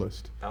my good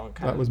list. That one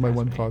kind That was my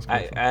one cause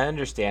I commercial.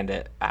 understand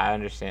it. I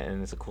understand,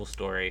 and it's a cool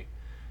story.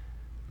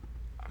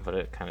 But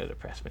it kind of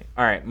depressed me.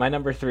 All right, my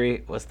number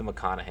 3 was the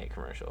McConaughey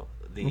commercial,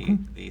 the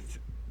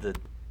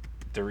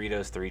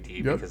Doritos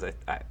 3D, Yep. because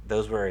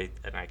those were an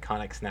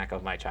iconic snack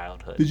of my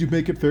childhood. Did you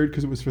make it third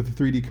because it was for the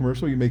 3D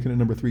commercial? Or you making it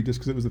number 3 just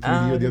because it was the 3D,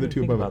 I or the didn't other two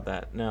think above about it?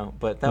 that. No,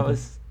 but that Okay.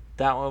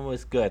 that one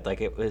was good.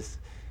 Like it was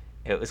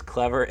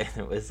clever, and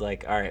it was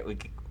like, all right,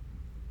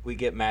 we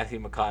get Matthew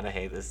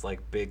McConaughey, this like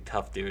big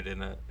tough dude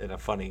in a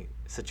funny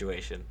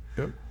situation.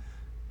 Yep.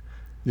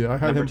 Yeah, I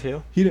had Number him.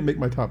 2? He didn't make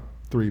my top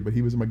 3, but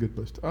he was in my good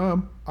list.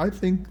 I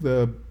think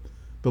the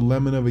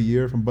lemon of a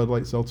year from Bud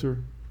Light Seltzer.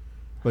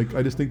 Like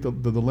I just think the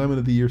lemon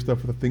of the year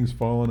stuff with the things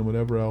falling and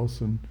whatever else,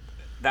 and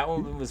That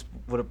one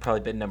would have probably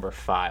been number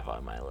 5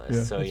 on my list.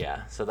 Yeah, So that's-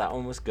 yeah, so that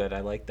one was good.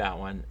 I like that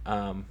one.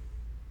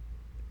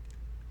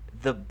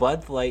 The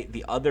Bud Light,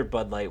 the other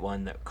Bud Light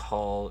one that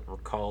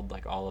recalled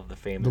like all of the the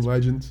famous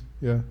legends.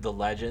 Yeah. the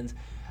legends.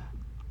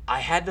 I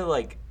had to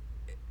like,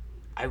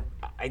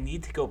 I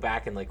need to go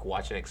back and like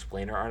watch an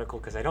explainer article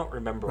because I don't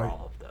remember Right.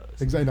 all of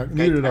those. Exactly.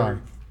 Neither did I.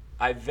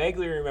 I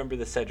vaguely remember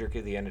the Cedric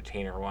the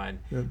Entertainer one,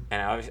 Yep.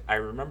 and I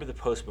remember the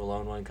Post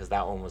Malone one because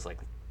that one was like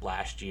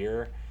last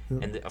year,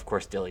 Yep. and of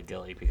course Dilly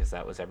Dilly because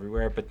that was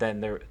everywhere. But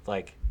then there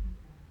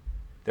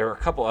were a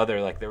couple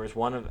other, like there was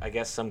one of, I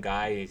guess, some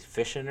guy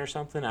fishing or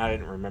something. I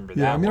didn't remember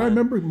Yeah, that. I mean, I one.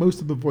 remember most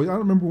of the voice. I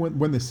don't remember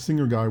when the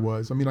singer guy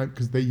was. I mean,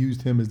 because they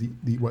used him as the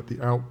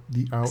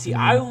out. See,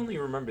 I only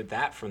remember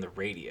that from the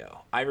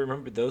radio. I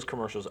remember those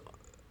commercials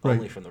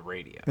only Right. from the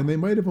radio. And they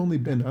might have only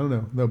been, I don't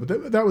know. No,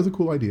 but that was a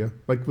cool idea.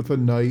 Like with the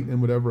night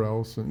and whatever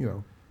else, and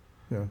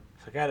yeah.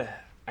 So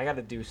I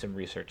gotta do some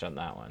research on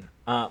that one.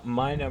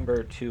 My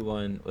number 2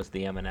 one was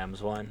the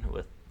M&M's one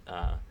with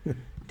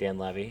Dan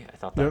Levy. I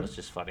thought that Yep. was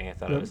just funny. I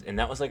thought Yep. it was, and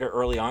that was like an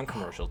early on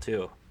commercial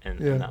too, and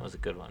Yeah. that was a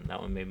good one.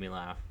 That one made me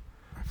laugh.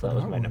 I So that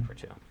was forgot my one. number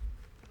 2.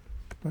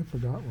 I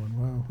forgot one.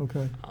 Wow.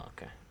 Okay. Oh,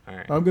 okay, all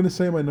right. I'm gonna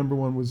say my number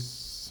 1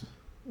 was.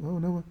 Oh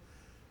no,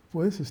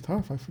 boy, this is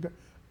tough. I forgot.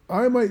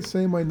 I might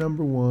say my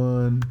number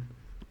 1,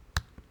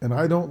 and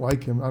I don't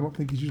like him. I don't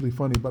think he's usually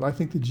funny, but I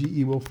think the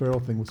GE Will Ferrell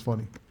thing was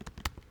funny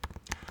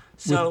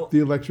So with the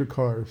electric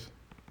cars.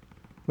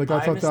 Like I I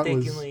thought that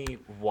was. mistakenly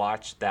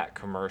watched that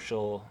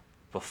commercial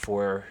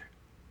before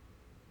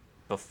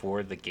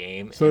the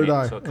game. So and did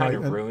I. So it kind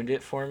of Right, and- ruined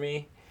it for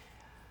me.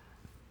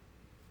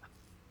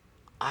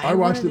 I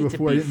watched wanted it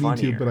before. I be didn't mean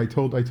to, funnier. but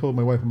I told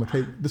my wife, I'm like,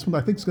 hey, this one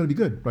I think is going to be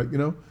good, right?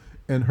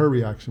 And her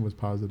reaction was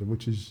positive,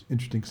 which is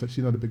interesting because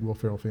she's not a big Will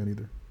Ferrell fan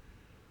either.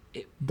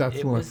 That's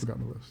it the one I was forgot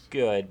on the list.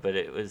 good, but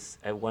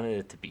I wanted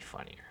it to be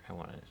funnier. I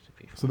wanted it to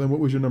be funnier. So then,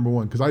 what was your number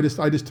 1? Because I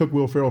just took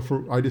Will Ferrell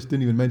for. I just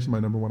didn't even mention my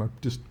number 1. I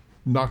just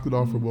knocked it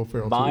off for Will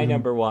Ferrell. So My it was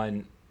number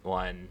one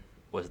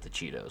was the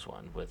Cheetos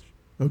one with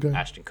Okay.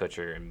 Ashton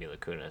Kutcher and Mila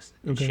Kunis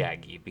and Okay.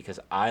 Shaggy, because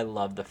I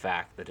love the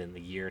fact that in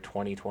the year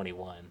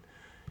 2021,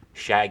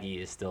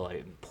 Shaggy is still an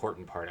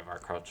important part of our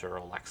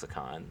cultural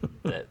lexicon.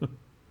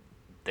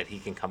 that he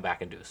can come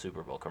back and do a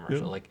Super Bowl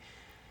commercial. Yeah. Like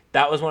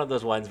that was one of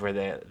those ones where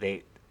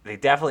they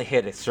definitely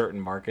hit a certain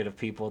market of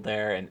people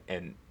there,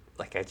 and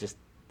like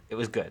it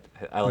was good.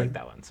 I like Right.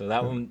 that one. So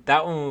that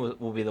one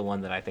will be the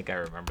one that I think I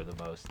remember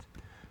the most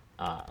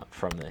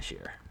from this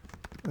year.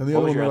 And the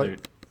What other was one, your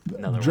I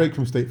another Drake one?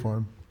 from State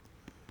Farm.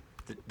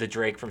 The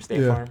Drake from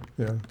State Yeah, Farm.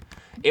 yeah.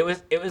 It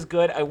was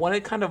good. I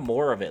wanted kind of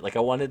more of it. Like I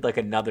wanted like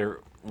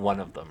another one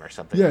of them or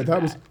something. Yeah, like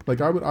that was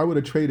like I would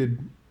have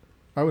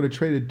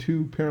traded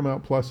 2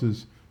 Paramount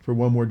Pluses for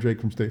one more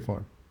Drake from State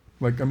Farm.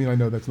 Like I mean I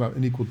know that's not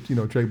an equal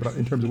trade, but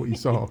in terms of what you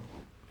saw,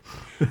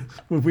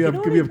 if we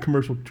have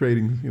commercial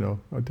trading,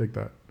 I'd take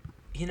that.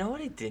 You know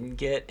what I didn't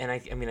get, and I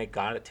mean I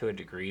got it to a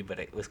degree, but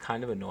it was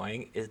kind of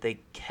annoying. Is they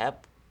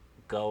kept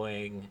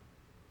going.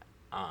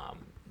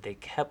 They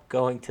kept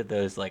going to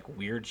those like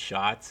weird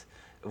shots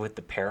with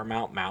the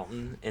Paramount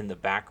Mountain in the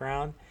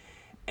background,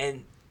 and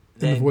And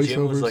the then Jim was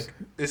voiceovers. like,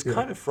 "It's Yeah.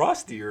 kind of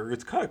frosty or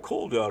it's kind of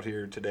cold out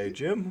here today,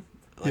 Jim."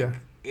 Like Yeah.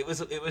 it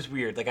was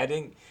weird. Like I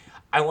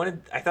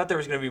thought there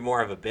was going to be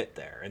more of a bit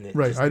there, and it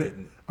Right. just I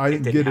didn't.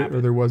 didn't It get it, or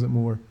happen. there wasn't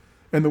more.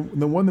 And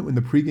the one that in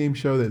the pregame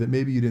show that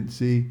maybe you didn't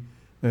see,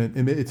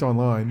 and it's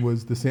online,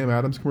 was the Sam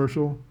Adams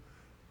commercial.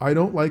 I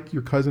don't like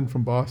Your Cousin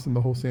from Boston,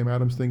 the whole Sam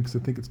Adams thing, because I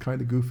think it's kind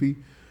of goofy.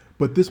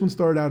 But this one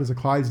started out as a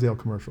Clydesdale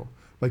commercial.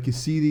 Like you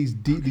see Okay, these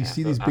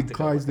I'll have big to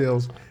go look at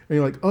Clydesdales, this one. and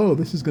you're like, oh,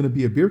 this is going to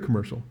be a beer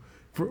commercial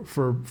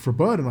for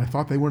Bud. And I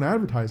thought they weren't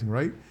advertising,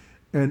 right?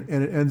 And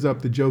it ends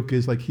up the joke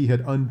is like he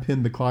had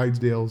unpinned the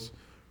Clydesdales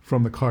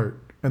from the cart,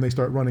 and they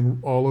start running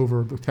all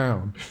over the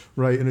town,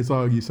 right? And it's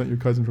all, you sent Your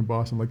Cousin from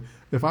Boston. Like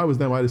if I was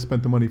them, I'd have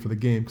spent the money for the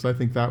game, because I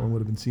think that one would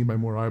have been seen by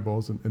more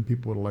eyeballs, and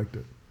people would have liked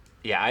it.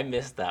 Yeah, I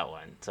missed that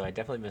one, so I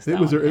definitely missed It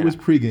that was one. it And was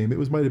pregame. It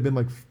was might have been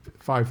like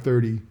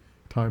 5:30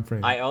 time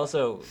frame. I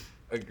also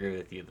agree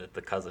with you that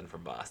the cousin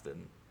from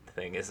Boston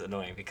thing is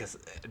annoying because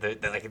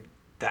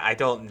I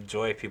don't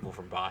enjoy people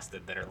from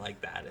Boston that are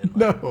like that. And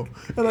like, No,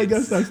 and I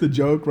guess it's- that's the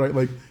joke, right?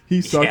 Like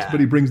he sucks, Yeah. but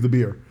he brings the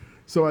beer.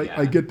 So I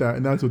Yeah. get that,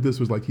 and that's what this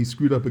was like. He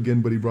screwed up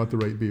again, but he brought the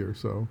right beer.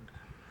 So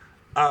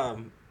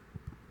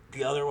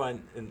The other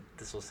one, and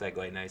this will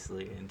segue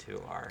nicely into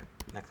our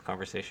next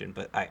conversation,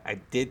 but I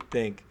did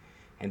think,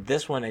 and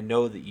this one I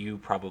know that you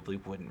probably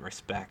wouldn't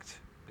respect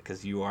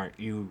because you aren't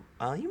you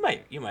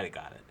might have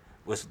got it,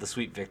 was the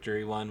Sweet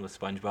Victory one with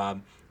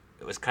SpongeBob.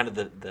 It was kind of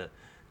the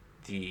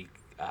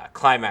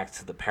climax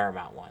to the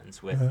Paramount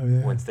ones with Oh,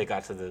 yeah. once they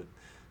got to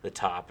the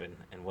top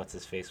and what's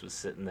his face was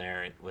sitting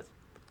there with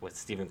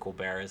Stephen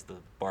Colbert as the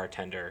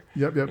bartender.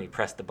 Yep. And he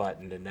pressed the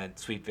button, and then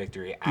Sweet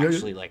Victory yeah.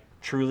 actually like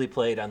truly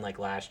played, unlike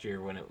last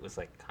year when it was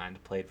like kind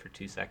of played for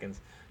 2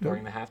 seconds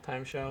during the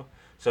halftime show.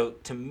 So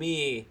to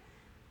me,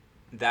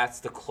 that's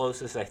the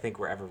closest I think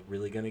we're ever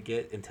really gonna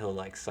get until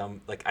like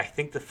I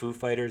think the Foo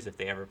Fighters, if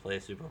they ever play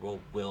a Super Bowl,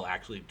 will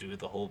actually do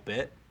the whole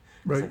bit.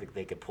 'Cause I Right. think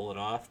they could pull it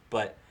off,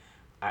 but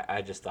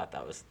I just thought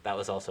that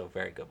was also a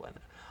very good one.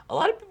 A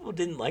lot of people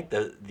didn't like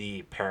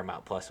the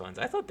Paramount Plus ones.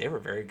 I thought they were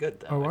very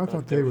good though. Oh, I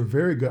thought they were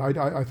very good.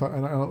 I thought,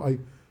 and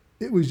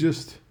it was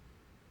just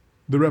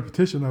the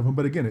repetition of them.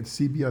 But again, it's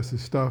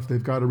CBS's stuff.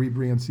 They've got to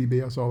rebrand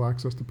CBS All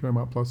Access to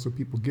Paramount Plus so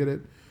people get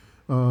it.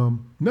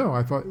 No,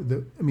 I thought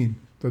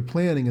the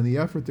planning and the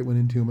effort that went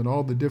into them, and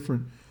all the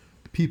different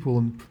people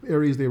and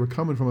areas they were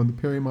coming from on the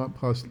Paramount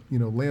Plus,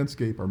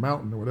 landscape or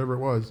mountain or whatever it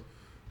was.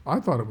 I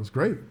thought it was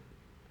great.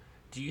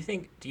 Do you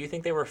think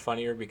they were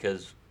funnier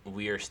because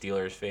we are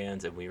Steelers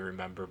fans and we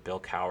remember Bill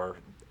Cowher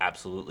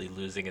absolutely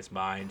losing his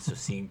mind? So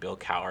seeing Bill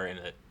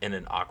Cowher in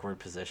an awkward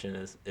position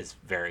is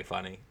very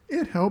funny.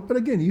 It helped, but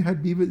again, you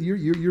had Beavis.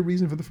 Your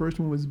reason for the first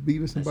one was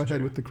Beavis and That's Butthead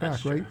true. with the crack,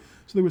 That's right? true.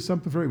 So there was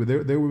something very.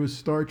 There was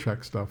Star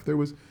Trek stuff. There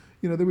was,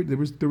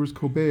 there was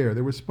Colbert.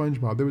 There was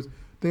SpongeBob.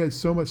 They had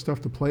so much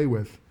stuff to play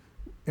with,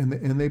 and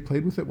they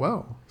played with it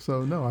well.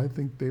 So no, I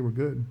think they were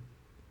good.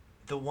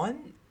 The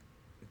one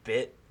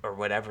bit or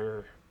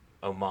whatever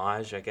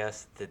homage, I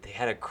guess, that they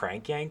had a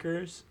Crank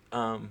Yankers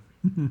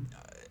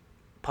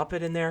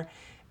puppet in there,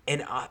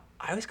 and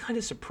I was kind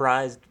of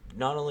surprised,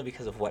 not only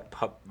because of what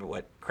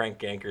Crank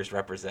Yankers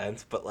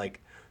represents, but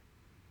like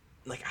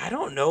I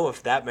don't know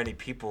if that many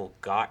people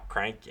got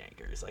Crank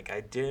Yankers. Like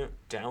I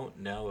don't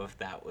know if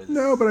that was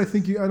No, but I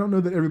think I don't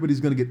know that everybody's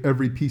going to get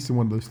every piece of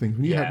one of those things.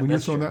 When you're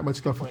that's throwing true. that much That's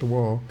a good stuff at the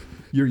wall,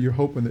 you're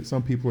hoping that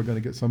some people are going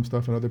to get some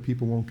stuff and other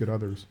people won't get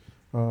others.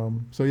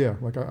 So yeah,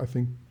 like I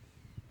think.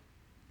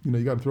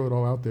 You got to throw it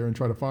all out there and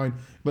try to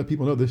let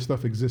people know this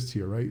stuff exists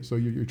here, right? So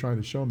you're trying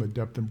to show them the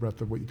depth and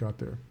breadth of what you got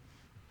there.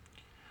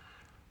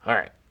 All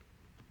right.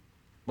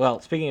 Well,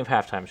 speaking of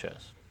halftime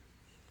shows,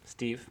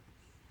 Steve,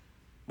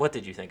 what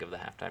did you think of the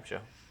halftime show?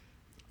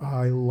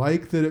 I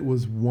like that it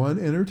was one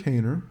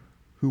entertainer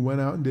who went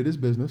out and did his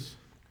business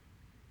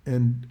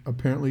and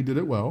apparently did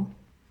it well.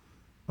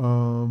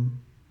 The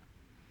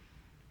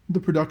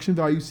production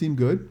value seemed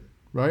good,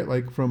 right?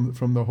 Like from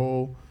the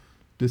whole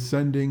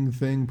descending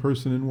thing,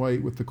 person in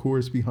white with the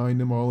chorus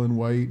behind him all in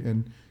white,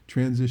 and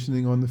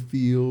transitioning on the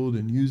field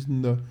and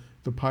using the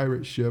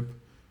pirate ship.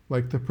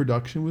 Like the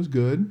production was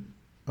good.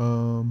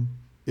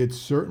 It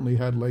certainly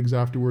had legs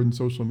afterward in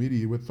social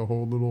media with the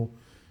whole little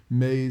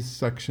maze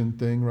section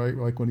thing, right?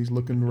 Like when he's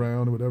looking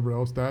around or whatever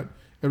else, that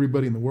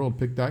everybody in the world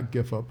picked that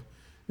gif up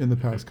in the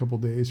past couple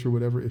days for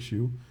whatever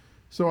issue.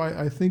 So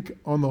I think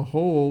on the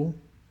whole,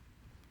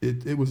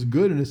 it was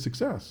good and a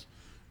success.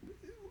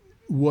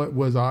 What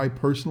was I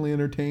personally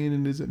entertained,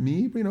 and is it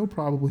me?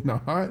 Probably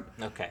not.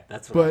 Okay,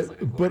 that's what I was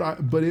looking for.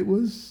 But it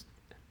was.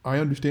 I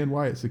understand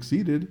why it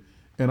succeeded,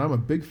 and I'm a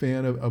big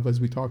fan of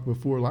as we talked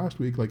before last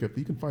week. Like if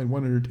you can find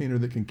one entertainer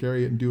that can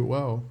carry it and do it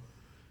well,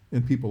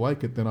 and people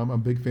like it, then I'm a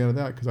big fan of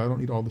that, because I don't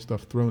need all the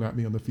stuff thrown at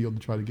me on the field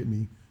to try to get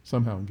me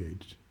somehow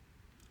engaged.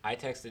 I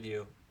texted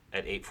you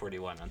at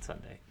 8:41 on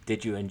Sunday.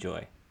 Did you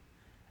enjoy?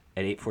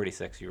 At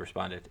 8:46, you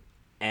responded,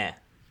 "Eh."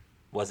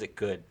 Was it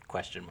good?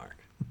 Question mark.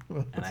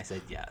 And I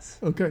said yes.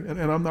 Okay, and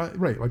I'm not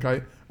right. Like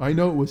I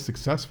know it was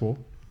successful.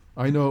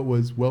 I know it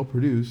was well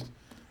produced.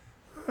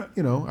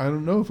 You know, I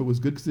don't know if it was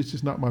good because it's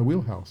just not my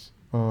wheelhouse.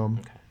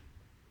 Okay.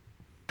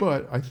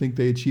 But I think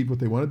they achieved what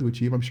they wanted to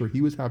achieve. I'm sure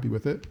he was happy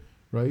with it,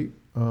 right?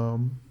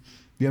 The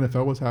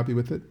NFL was happy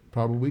with it,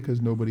 probably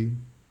because nobody,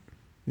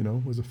 you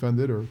know, was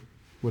offended or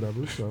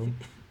whatever. So,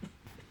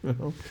 you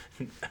know,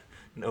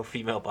 No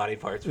female body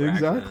parts were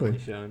exactly, accidentally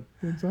shown.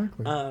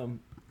 exactly.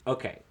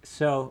 Okay,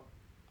 so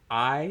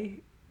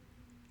I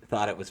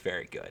thought it was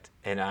very good,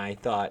 and I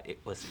thought it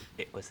was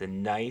a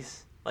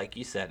nice, like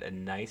you said, a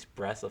nice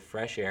breath of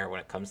fresh air when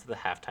it comes to the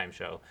halftime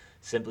show,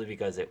 simply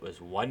because it was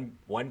one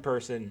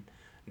person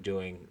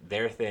doing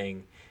their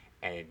thing,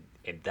 and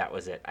that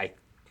was it. I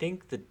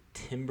think the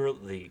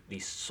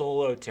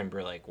solo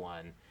Timberlake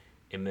one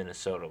in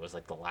Minnesota was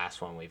like the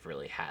last one we've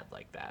really had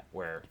like that,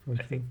 where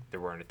I think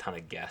there weren't a ton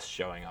of guests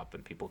showing up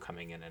and people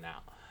coming in and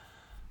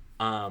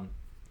out.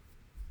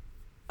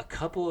 A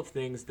couple of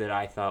things that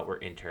I thought were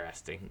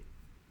interesting.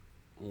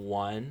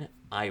 One,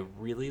 I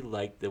really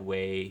liked the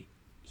way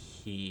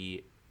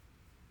he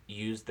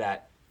used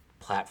that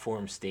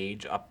platform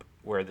stage up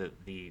where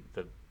the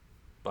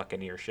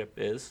Buccaneer ship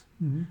is.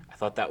 Mm-hmm. I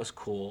thought that was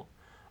cool.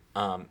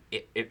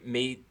 It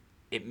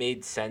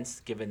made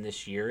sense given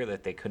this year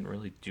that they couldn't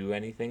really do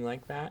anything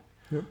like that.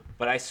 Yep.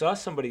 But I saw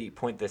somebody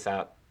point this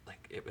out.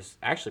 Like, it was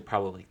actually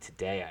probably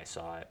today I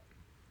saw it.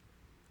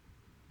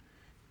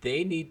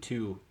 They need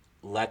to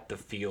let the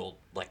field,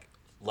 like,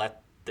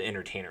 let the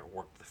entertainer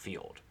work the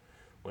field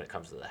when it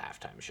comes to the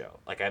halftime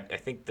show. Like, I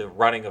think the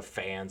running of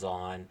fans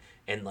on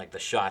and, like, the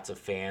shots of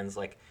fans,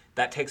 like,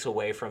 that takes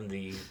away from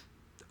the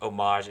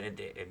homage. And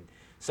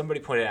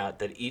somebody pointed out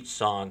that each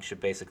song should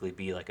basically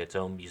be like its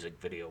own music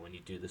video when you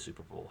do the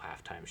Super Bowl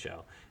halftime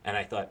show. And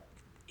I thought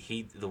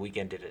The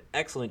Weeknd did an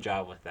excellent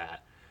job with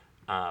that.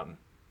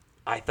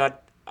 I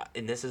thought,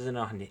 and this isn't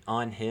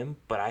on him,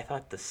 but I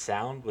thought the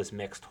sound was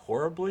mixed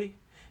horribly.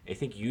 I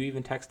think you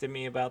even texted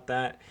me about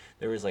that.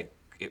 There was like,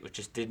 it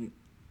just didn't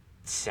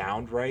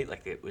sound right.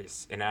 Like it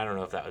was, and I don't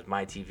know if that was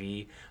my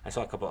TV. I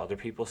saw a couple other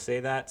people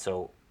say that.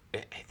 So I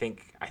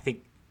think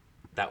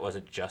that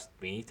wasn't just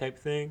me type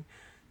thing.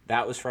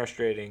 That was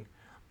frustrating.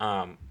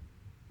 But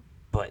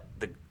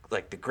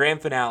the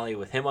grand finale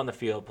with him on the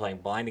field playing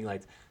Blinding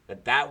Lights,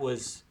 that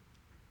was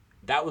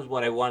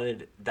what I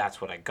wanted.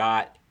 That's what I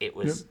got. It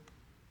was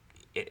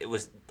it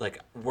was like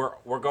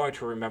we're going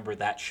to remember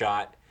that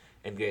shot,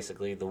 and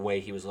basically the way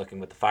he was looking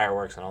with the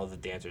fireworks and all of the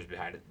dancers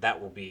behind it.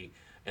 That will be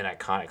an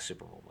iconic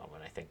Super Bowl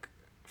moment, I think,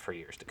 for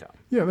years to come.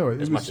 Yeah, no, it as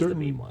was much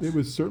certainly as the meme was. It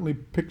was certainly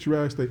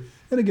picturesque.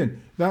 And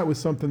again, that was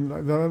something that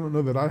I don't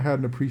know that I had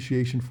an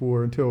appreciation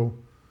for until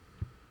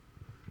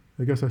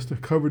I guess I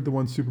covered the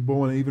one Super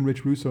Bowl, and even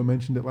Rich Russo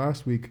mentioned it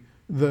last week.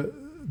 The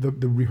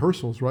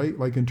rehearsals, right?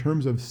 Like in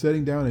terms of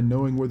setting down and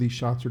knowing where these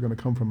shots are going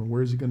to come from and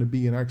where is it going to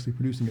be and actually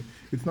producing it.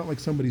 It's not like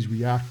somebody's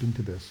reacting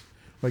to this.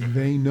 Like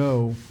they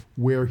know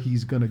where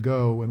he's going to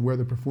go and where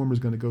the performer's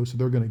going to go, so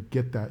they're going to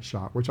get that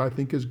shot, which I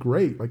think is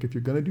great. Like if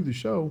you're going to do the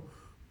show,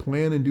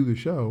 plan and do the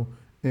show,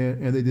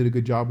 and they did a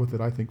good job with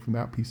it, I think, from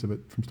that piece of it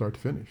from start to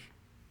finish.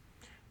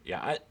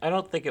 Yeah, I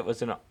don't think it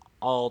was an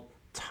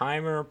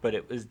all-timer, but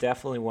it was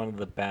definitely one of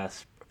the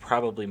best,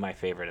 probably my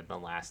favorite in the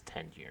last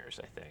 10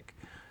 years, I think.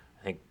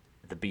 I think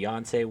the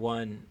Beyonce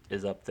one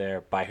is up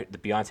there. The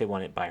Beyonce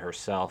one by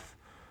herself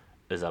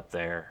is up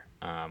there.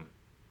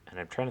 And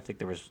I'm trying to think,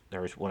 there was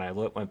when I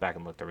went back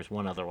and looked, there was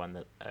one other one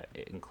that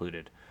it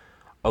included.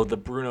 Oh,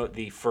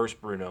 the first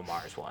Bruno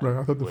Mars one. Right,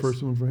 I thought the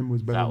first one for him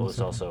was better. That than the was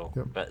second. also,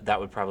 Yep. but that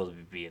would probably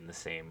be in the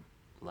same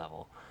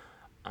level.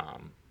 I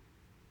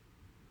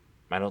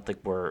don't think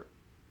we're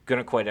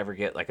gonna quite ever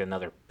get like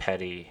another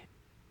Petty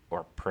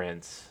or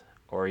Prince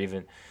or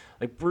even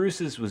like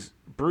Bruce's was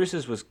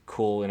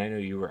cool, and I know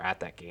you were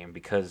at that game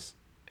because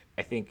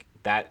I think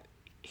that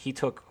he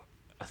took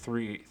a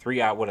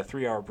 3 hour what a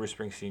 3 hour Bruce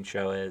Springsteen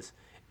show is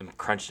and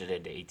crunched it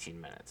into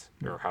 18 minutes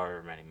or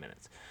however many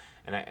minutes,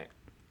 and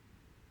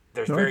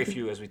there's very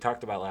few, as we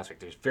talked about last week.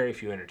 There's very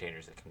few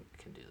entertainers that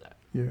can do that.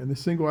 Yeah, and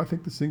I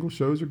think the single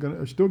shows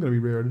are still gonna be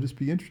rare. It'll just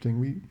be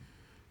interesting.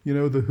 The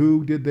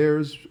Who did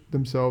theirs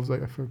themselves,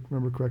 if I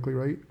remember correctly,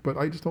 right? But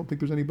I just don't think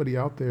there's anybody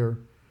out there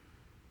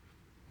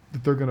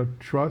that they're going to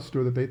trust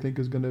or that they think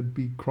is going to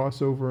be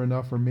crossover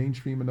enough or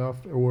mainstream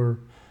enough or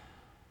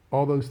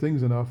all those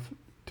things enough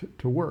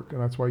to work.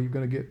 And that's why you're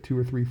going to get 2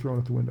 or 3 thrown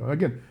out the window.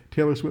 Again,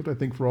 Taylor Swift, I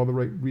think, for all the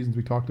right reasons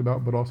we talked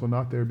about, but also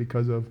not there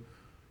because of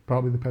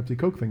probably the Pepsi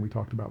Coke thing we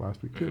talked about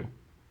last week, too. I'm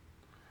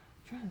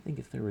trying to think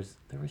if there was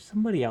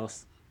somebody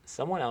else.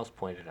 Someone else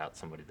pointed out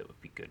somebody that would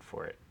be good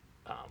for it.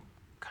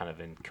 Kind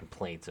of in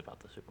complaints about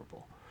the Super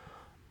Bowl,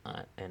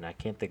 and I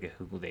can't think of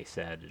who they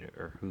said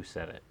or who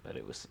said it, but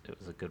it was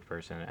a good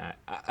person.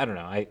 I don't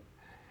know.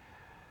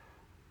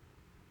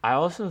 I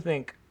also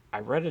think I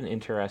read an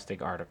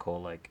interesting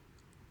article. Like,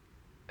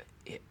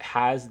 it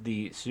has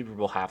the Super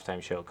Bowl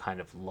halftime show kind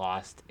of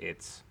lost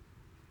its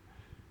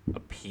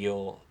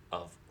appeal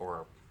of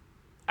or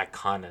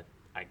iconicness,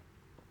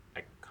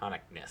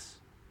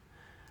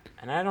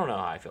 And I don't know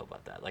how I feel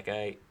about that. Like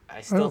I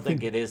I still don't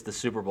think think it is the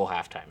Super Bowl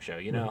halftime show.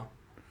 You right. know,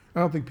 I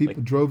don't think people,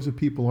 like droves of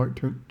people aren't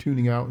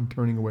tuning out and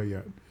turning away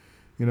yet.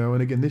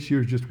 And again, this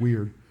year's just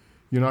weird.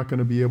 You're not going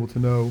to be able to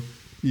know,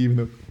 even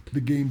though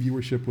the game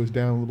viewership was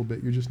down a little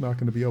bit, you're just not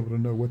going to be able to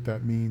know what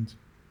that means.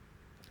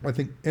 I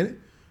think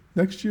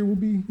next year will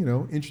be,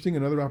 interesting,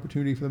 another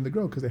opportunity for them to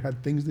grow because they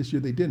had things this year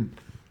they didn't,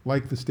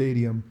 like the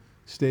stadium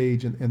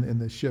stage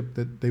and the ship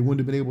that they wouldn't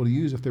have been able to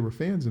use if there were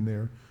fans in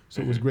there.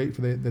 So it was great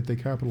that they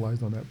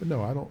capitalized on that. But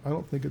no, I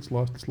don't think it's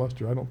lost its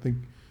luster. I don't think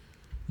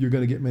you're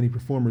going to get many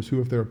performers who,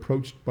 if they're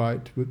approached by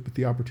it with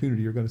the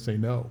opportunity, are going to say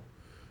no.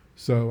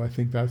 So I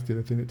think that's the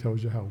other thing that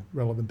tells you how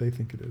relevant they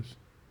think it is.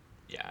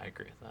 yeah, I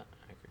agree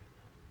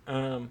with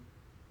that.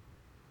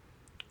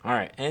 All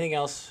right. Anything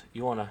else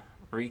you want to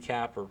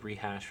recap or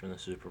rehash from the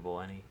Super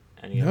Bowl? Any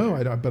No,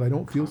 other? but I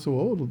don't feel so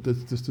old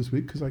this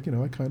week because I kind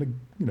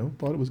of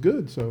thought it was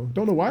good. So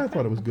don't know why I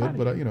thought it was I'm good, proud of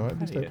but you. at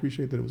least I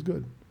appreciate that it was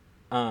good.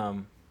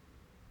 Um,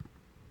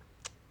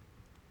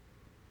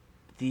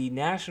 the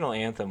national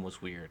anthem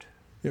was weird.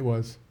 It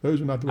was.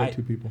 Those are not the right I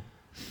two people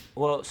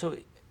well, so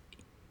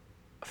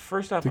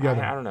first off,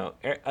 together. I don't know.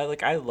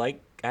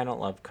 I don't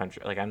love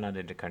country. Like I'm not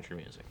into country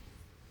music,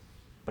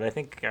 but I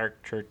think our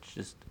church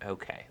is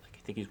okay. Like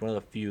I think he's one of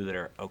the few that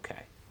are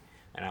okay.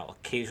 And I'll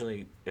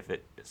occasionally, if a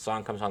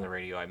song comes on the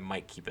radio, I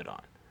might keep it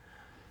on.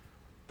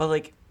 But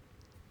like,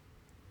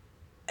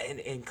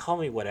 and call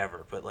me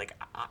whatever, but like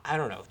I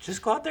don't know.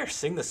 Just go out there,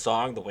 sing the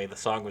song the way the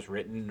song was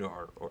written,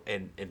 or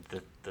and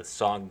the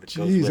song that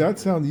goes Jeez, with that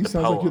sounds the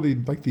like poem.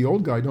 you're the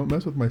old guy. Don't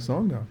mess with my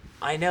song now.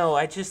 I know.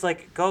 I just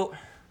like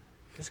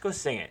just go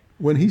sing it.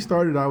 When he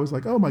started, I was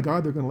like, oh my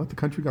God, they're going to let the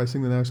country guy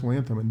sing the national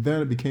anthem, and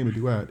then it became a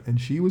duet, and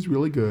she was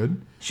really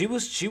good. She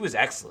was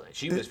excellent.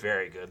 She was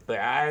very good, but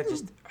I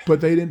just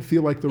But they didn't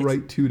feel like the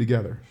right two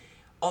together.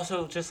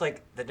 also just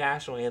like the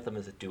national anthem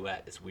as a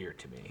duet is weird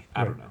to me.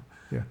 I Right. don't know.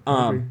 Yeah,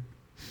 I agree.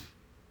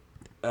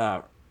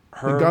 Her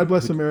And God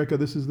bless America.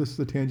 This is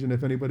a tangent.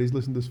 If anybody's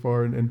listened this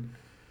far, and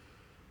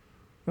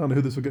I don't know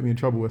who this will get me in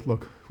trouble with.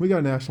 Look, we got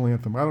a national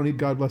anthem. I don't need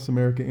God bless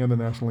America and the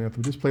national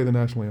anthem. Just play the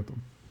national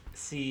anthem.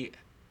 See.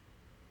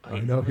 I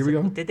know. Here we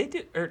go. Did they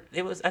do? Or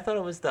it was. I thought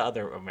it was the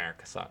other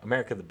America song,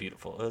 America the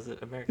Beautiful. Was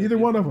it America? the Either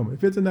Beautiful? one of them.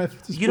 If it's a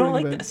You don't sporting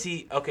like event, that?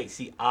 See, okay.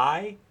 See,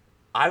 I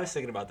was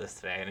thinking about this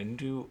today, and I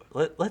do.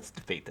 Let's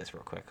debate this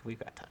real quick. We've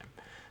got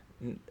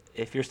time.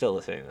 If you're still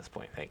listening at this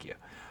point, thank you.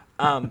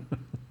 I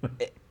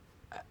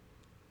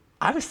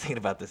was thinking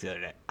about this the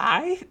other day.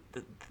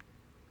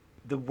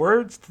 The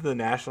words to the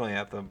national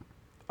anthem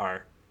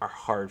are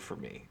hard for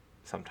me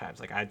sometimes.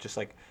 Like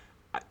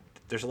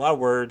there's a lot of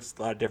words,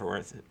 a lot of different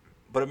words.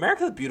 But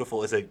America the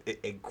Beautiful is a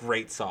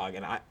great song,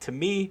 and to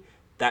me,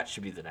 that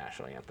should be the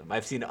national anthem.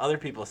 I've seen other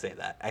people say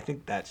that. I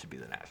think that should be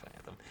the national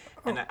anthem,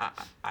 and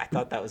I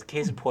thought that was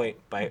case in point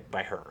by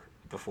her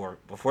before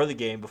the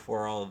game,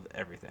 before all of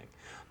everything.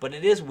 But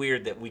it is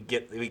weird that we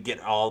get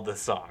all the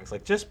songs.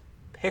 Like just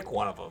pick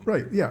one of them.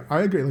 right? Yeah,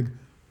 I agree. Like,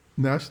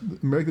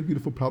 America the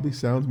Beautiful probably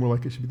sounds more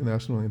like it should be the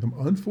national anthem.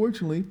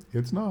 Unfortunately,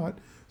 it's not.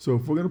 So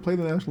if we're going to play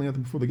the national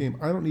anthem before the game,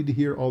 I don't need to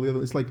hear all the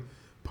other. It's like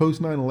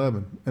post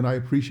 9/11, and I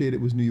appreciate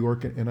it was New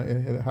York, and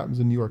it happens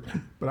in New York,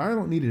 but I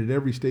don't need it at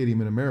every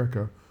stadium in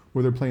America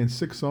where they're playing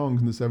 6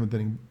 songs in the seventh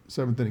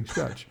inning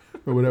stretch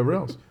or whatever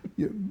else.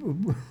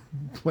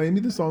 Play me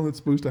the song that's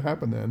supposed to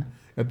happen then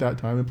at that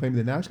time, and play me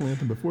the national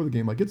anthem before the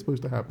game like it's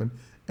supposed to happen,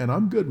 and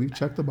I'm good. We've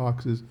checked the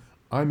boxes.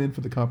 I'm in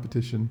for the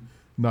competition,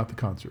 not the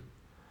concert.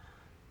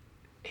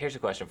 Here's a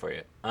question for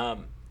you.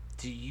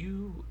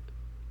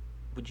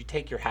 Would you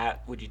take your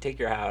hat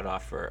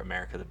off for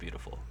America the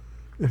Beautiful?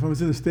 If I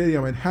was in the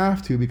stadium, I'd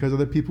have to because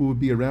other people would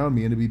be around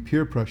me and it'd be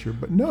peer pressure.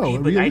 But no, But I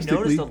realistically,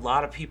 noticed a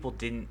lot of people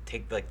didn't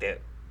take like their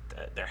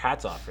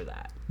hats off for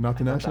that. not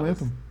the I thought national that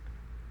was- anthem.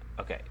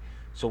 Okay,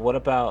 so what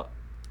about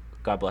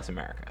God Bless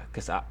America?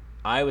 Because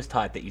I was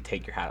taught that you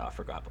take your hat off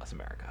for God Bless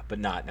America, but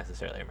not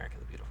necessarily America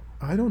the Beautiful.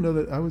 I don't know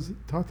that I was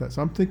taught that.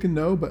 So I'm thinking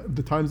no, but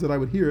the times that I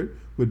would hear it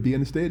would be in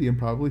the stadium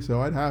probably,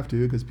 so I'd have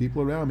to because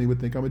people around me would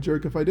think I'm a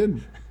jerk if I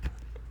didn't.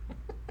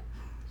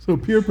 So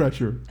peer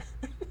pressure.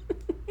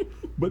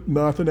 But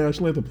not the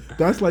national anthem.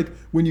 That's like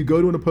when you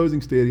go to an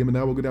opposing stadium, and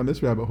now we'll go down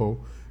this rabbit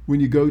hole. When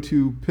you go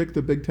to pick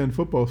the Big Ten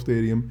football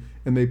stadium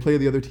and they play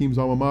the other team's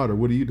alma mater,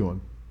 what are you doing?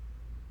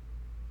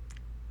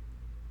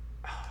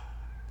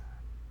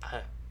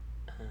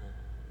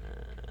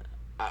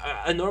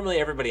 Normally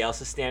everybody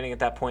else is standing at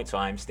that point, so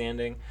I'm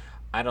standing.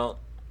 I don't.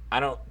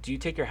 Do you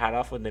take your hat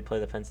off when they play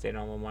the Penn State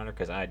alma mater?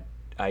 Because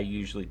I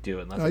usually do,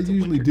 unless I it's a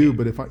usually winter do, game.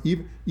 but if I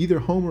either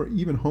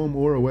home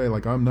or away,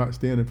 like I'm not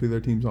standing for their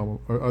team's alma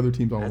or other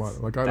team's alma mater.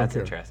 Like I don't That's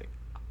care. interesting.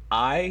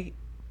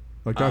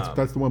 Like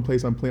that's the one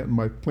place I'm planting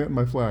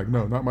my flag.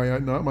 No, not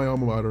my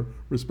alma mater.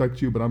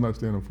 Respect you, but I'm not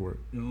standing for it.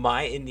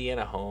 My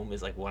Indiana home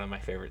is like one of my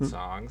favorite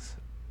songs.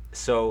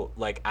 So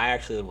like I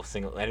actually will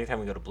sing anytime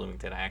we go to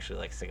Bloomington. I actually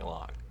like sing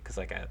along because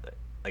I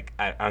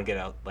don't get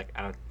out like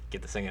I don't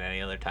get to sing it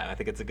any other time. I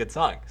think it's a good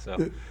song.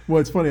 So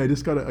Well, it's funny. I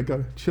got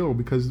a chill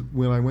because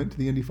when I went to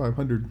the Indy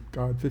 500,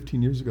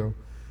 15 years ago,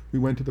 we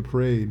went to the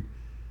parade,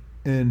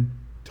 and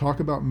talk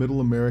about middle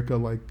America,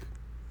 like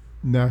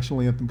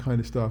national anthem kind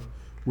of stuff.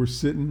 We're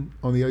sitting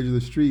on the edge of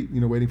the street,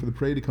 waiting for the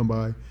parade to come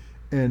by,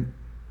 and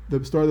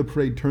the start of the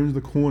parade turns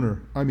the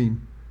corner.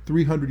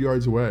 300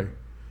 yards away,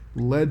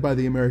 led by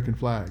the American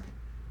flag.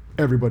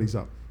 Everybody's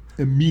up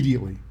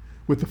immediately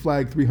with the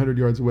flag 300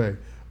 yards away.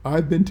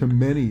 I've been to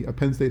many a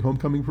Penn State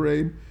homecoming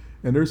parade,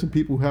 and there's some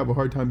people who have a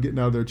hard time getting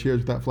out of their chairs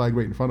with that flag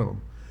right in front of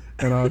them.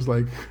 And I was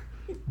like,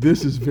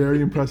 this is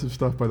very impressive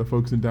stuff by the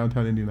folks in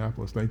downtown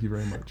Indianapolis. Thank you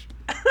very much.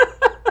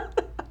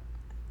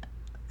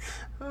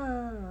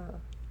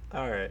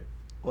 All right.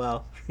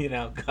 Well,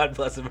 God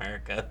bless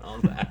America and all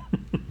that.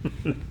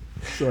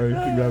 Sorry,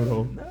 rabbit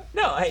hole.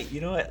 No, hey, you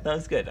know what? That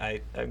was good.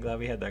 I'm glad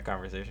we had that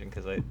conversation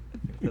because I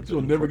think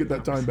you'll never get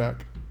that time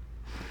back.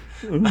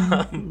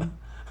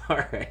 All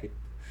right.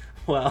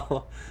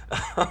 Well,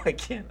 I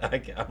can't.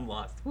 I'm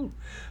lost.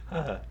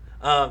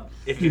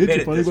 If you made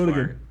it this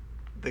far,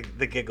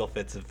 the giggle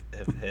fits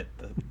have hit.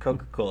 The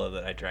Coca-Cola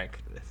that I drank,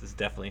 this is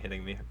definitely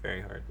hitting me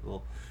very hard. A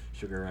little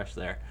sugar rush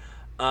there.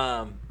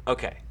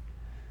 Okay.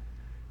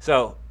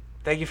 So,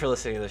 thank you for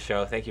listening to the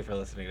show. Thank you for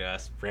listening to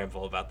us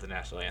ramble about the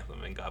national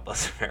anthem and God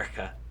Bless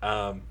America.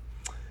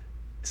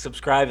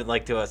 Subscribe and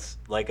like us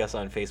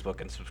on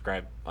Facebook and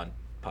subscribe on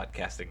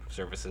podcasting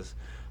services.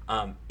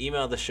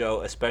 Email the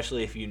show,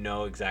 especially if you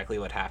know exactly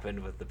what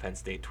happened with the Penn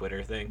State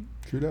Twitter thing.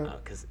 True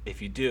that. Because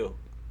if you do,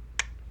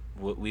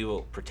 we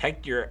will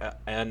protect your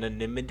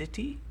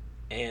anonymity,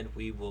 and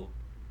we will,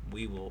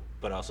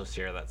 but also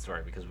share that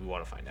story because we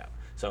want to find out.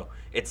 So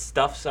it's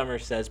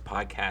stuffsummersays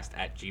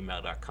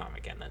podcast@gmail.com.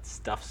 Again, that's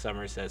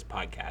stuffsummersays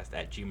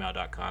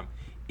podcast@gmail.com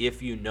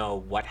if you know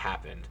what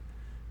happened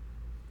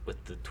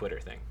with the Twitter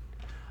thing.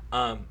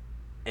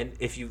 And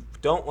if you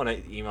don't want to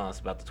email us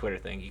about the Twitter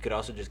thing, you could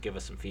also just give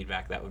us some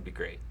feedback. That would be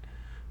great.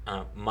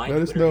 Let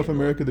us know if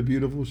America the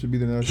Beautiful should be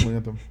the national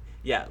anthem.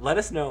 Yeah, let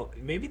us know.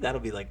 Maybe that'll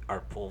be like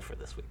our poll for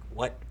this week.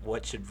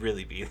 What should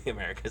really be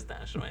America's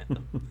national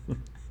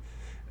anthem?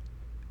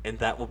 And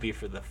that will be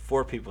for the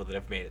 4 people that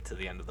have made it to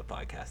the end of the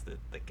podcast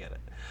that get it.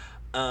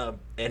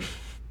 And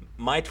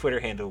my Twitter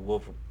handle,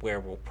 where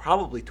we'll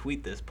probably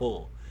tweet this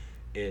poll,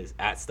 is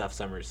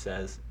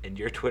 @StuffSummersSays, and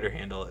your Twitter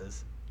handle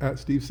is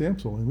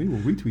 @SteveSamsel, and we will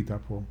retweet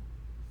that poll.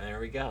 There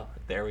we go.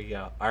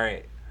 All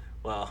right.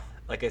 Well,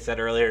 like I said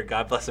earlier,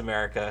 God bless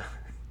America.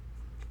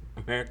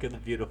 America the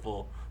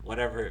Beautiful,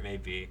 whatever it may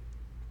be.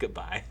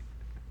 Goodbye.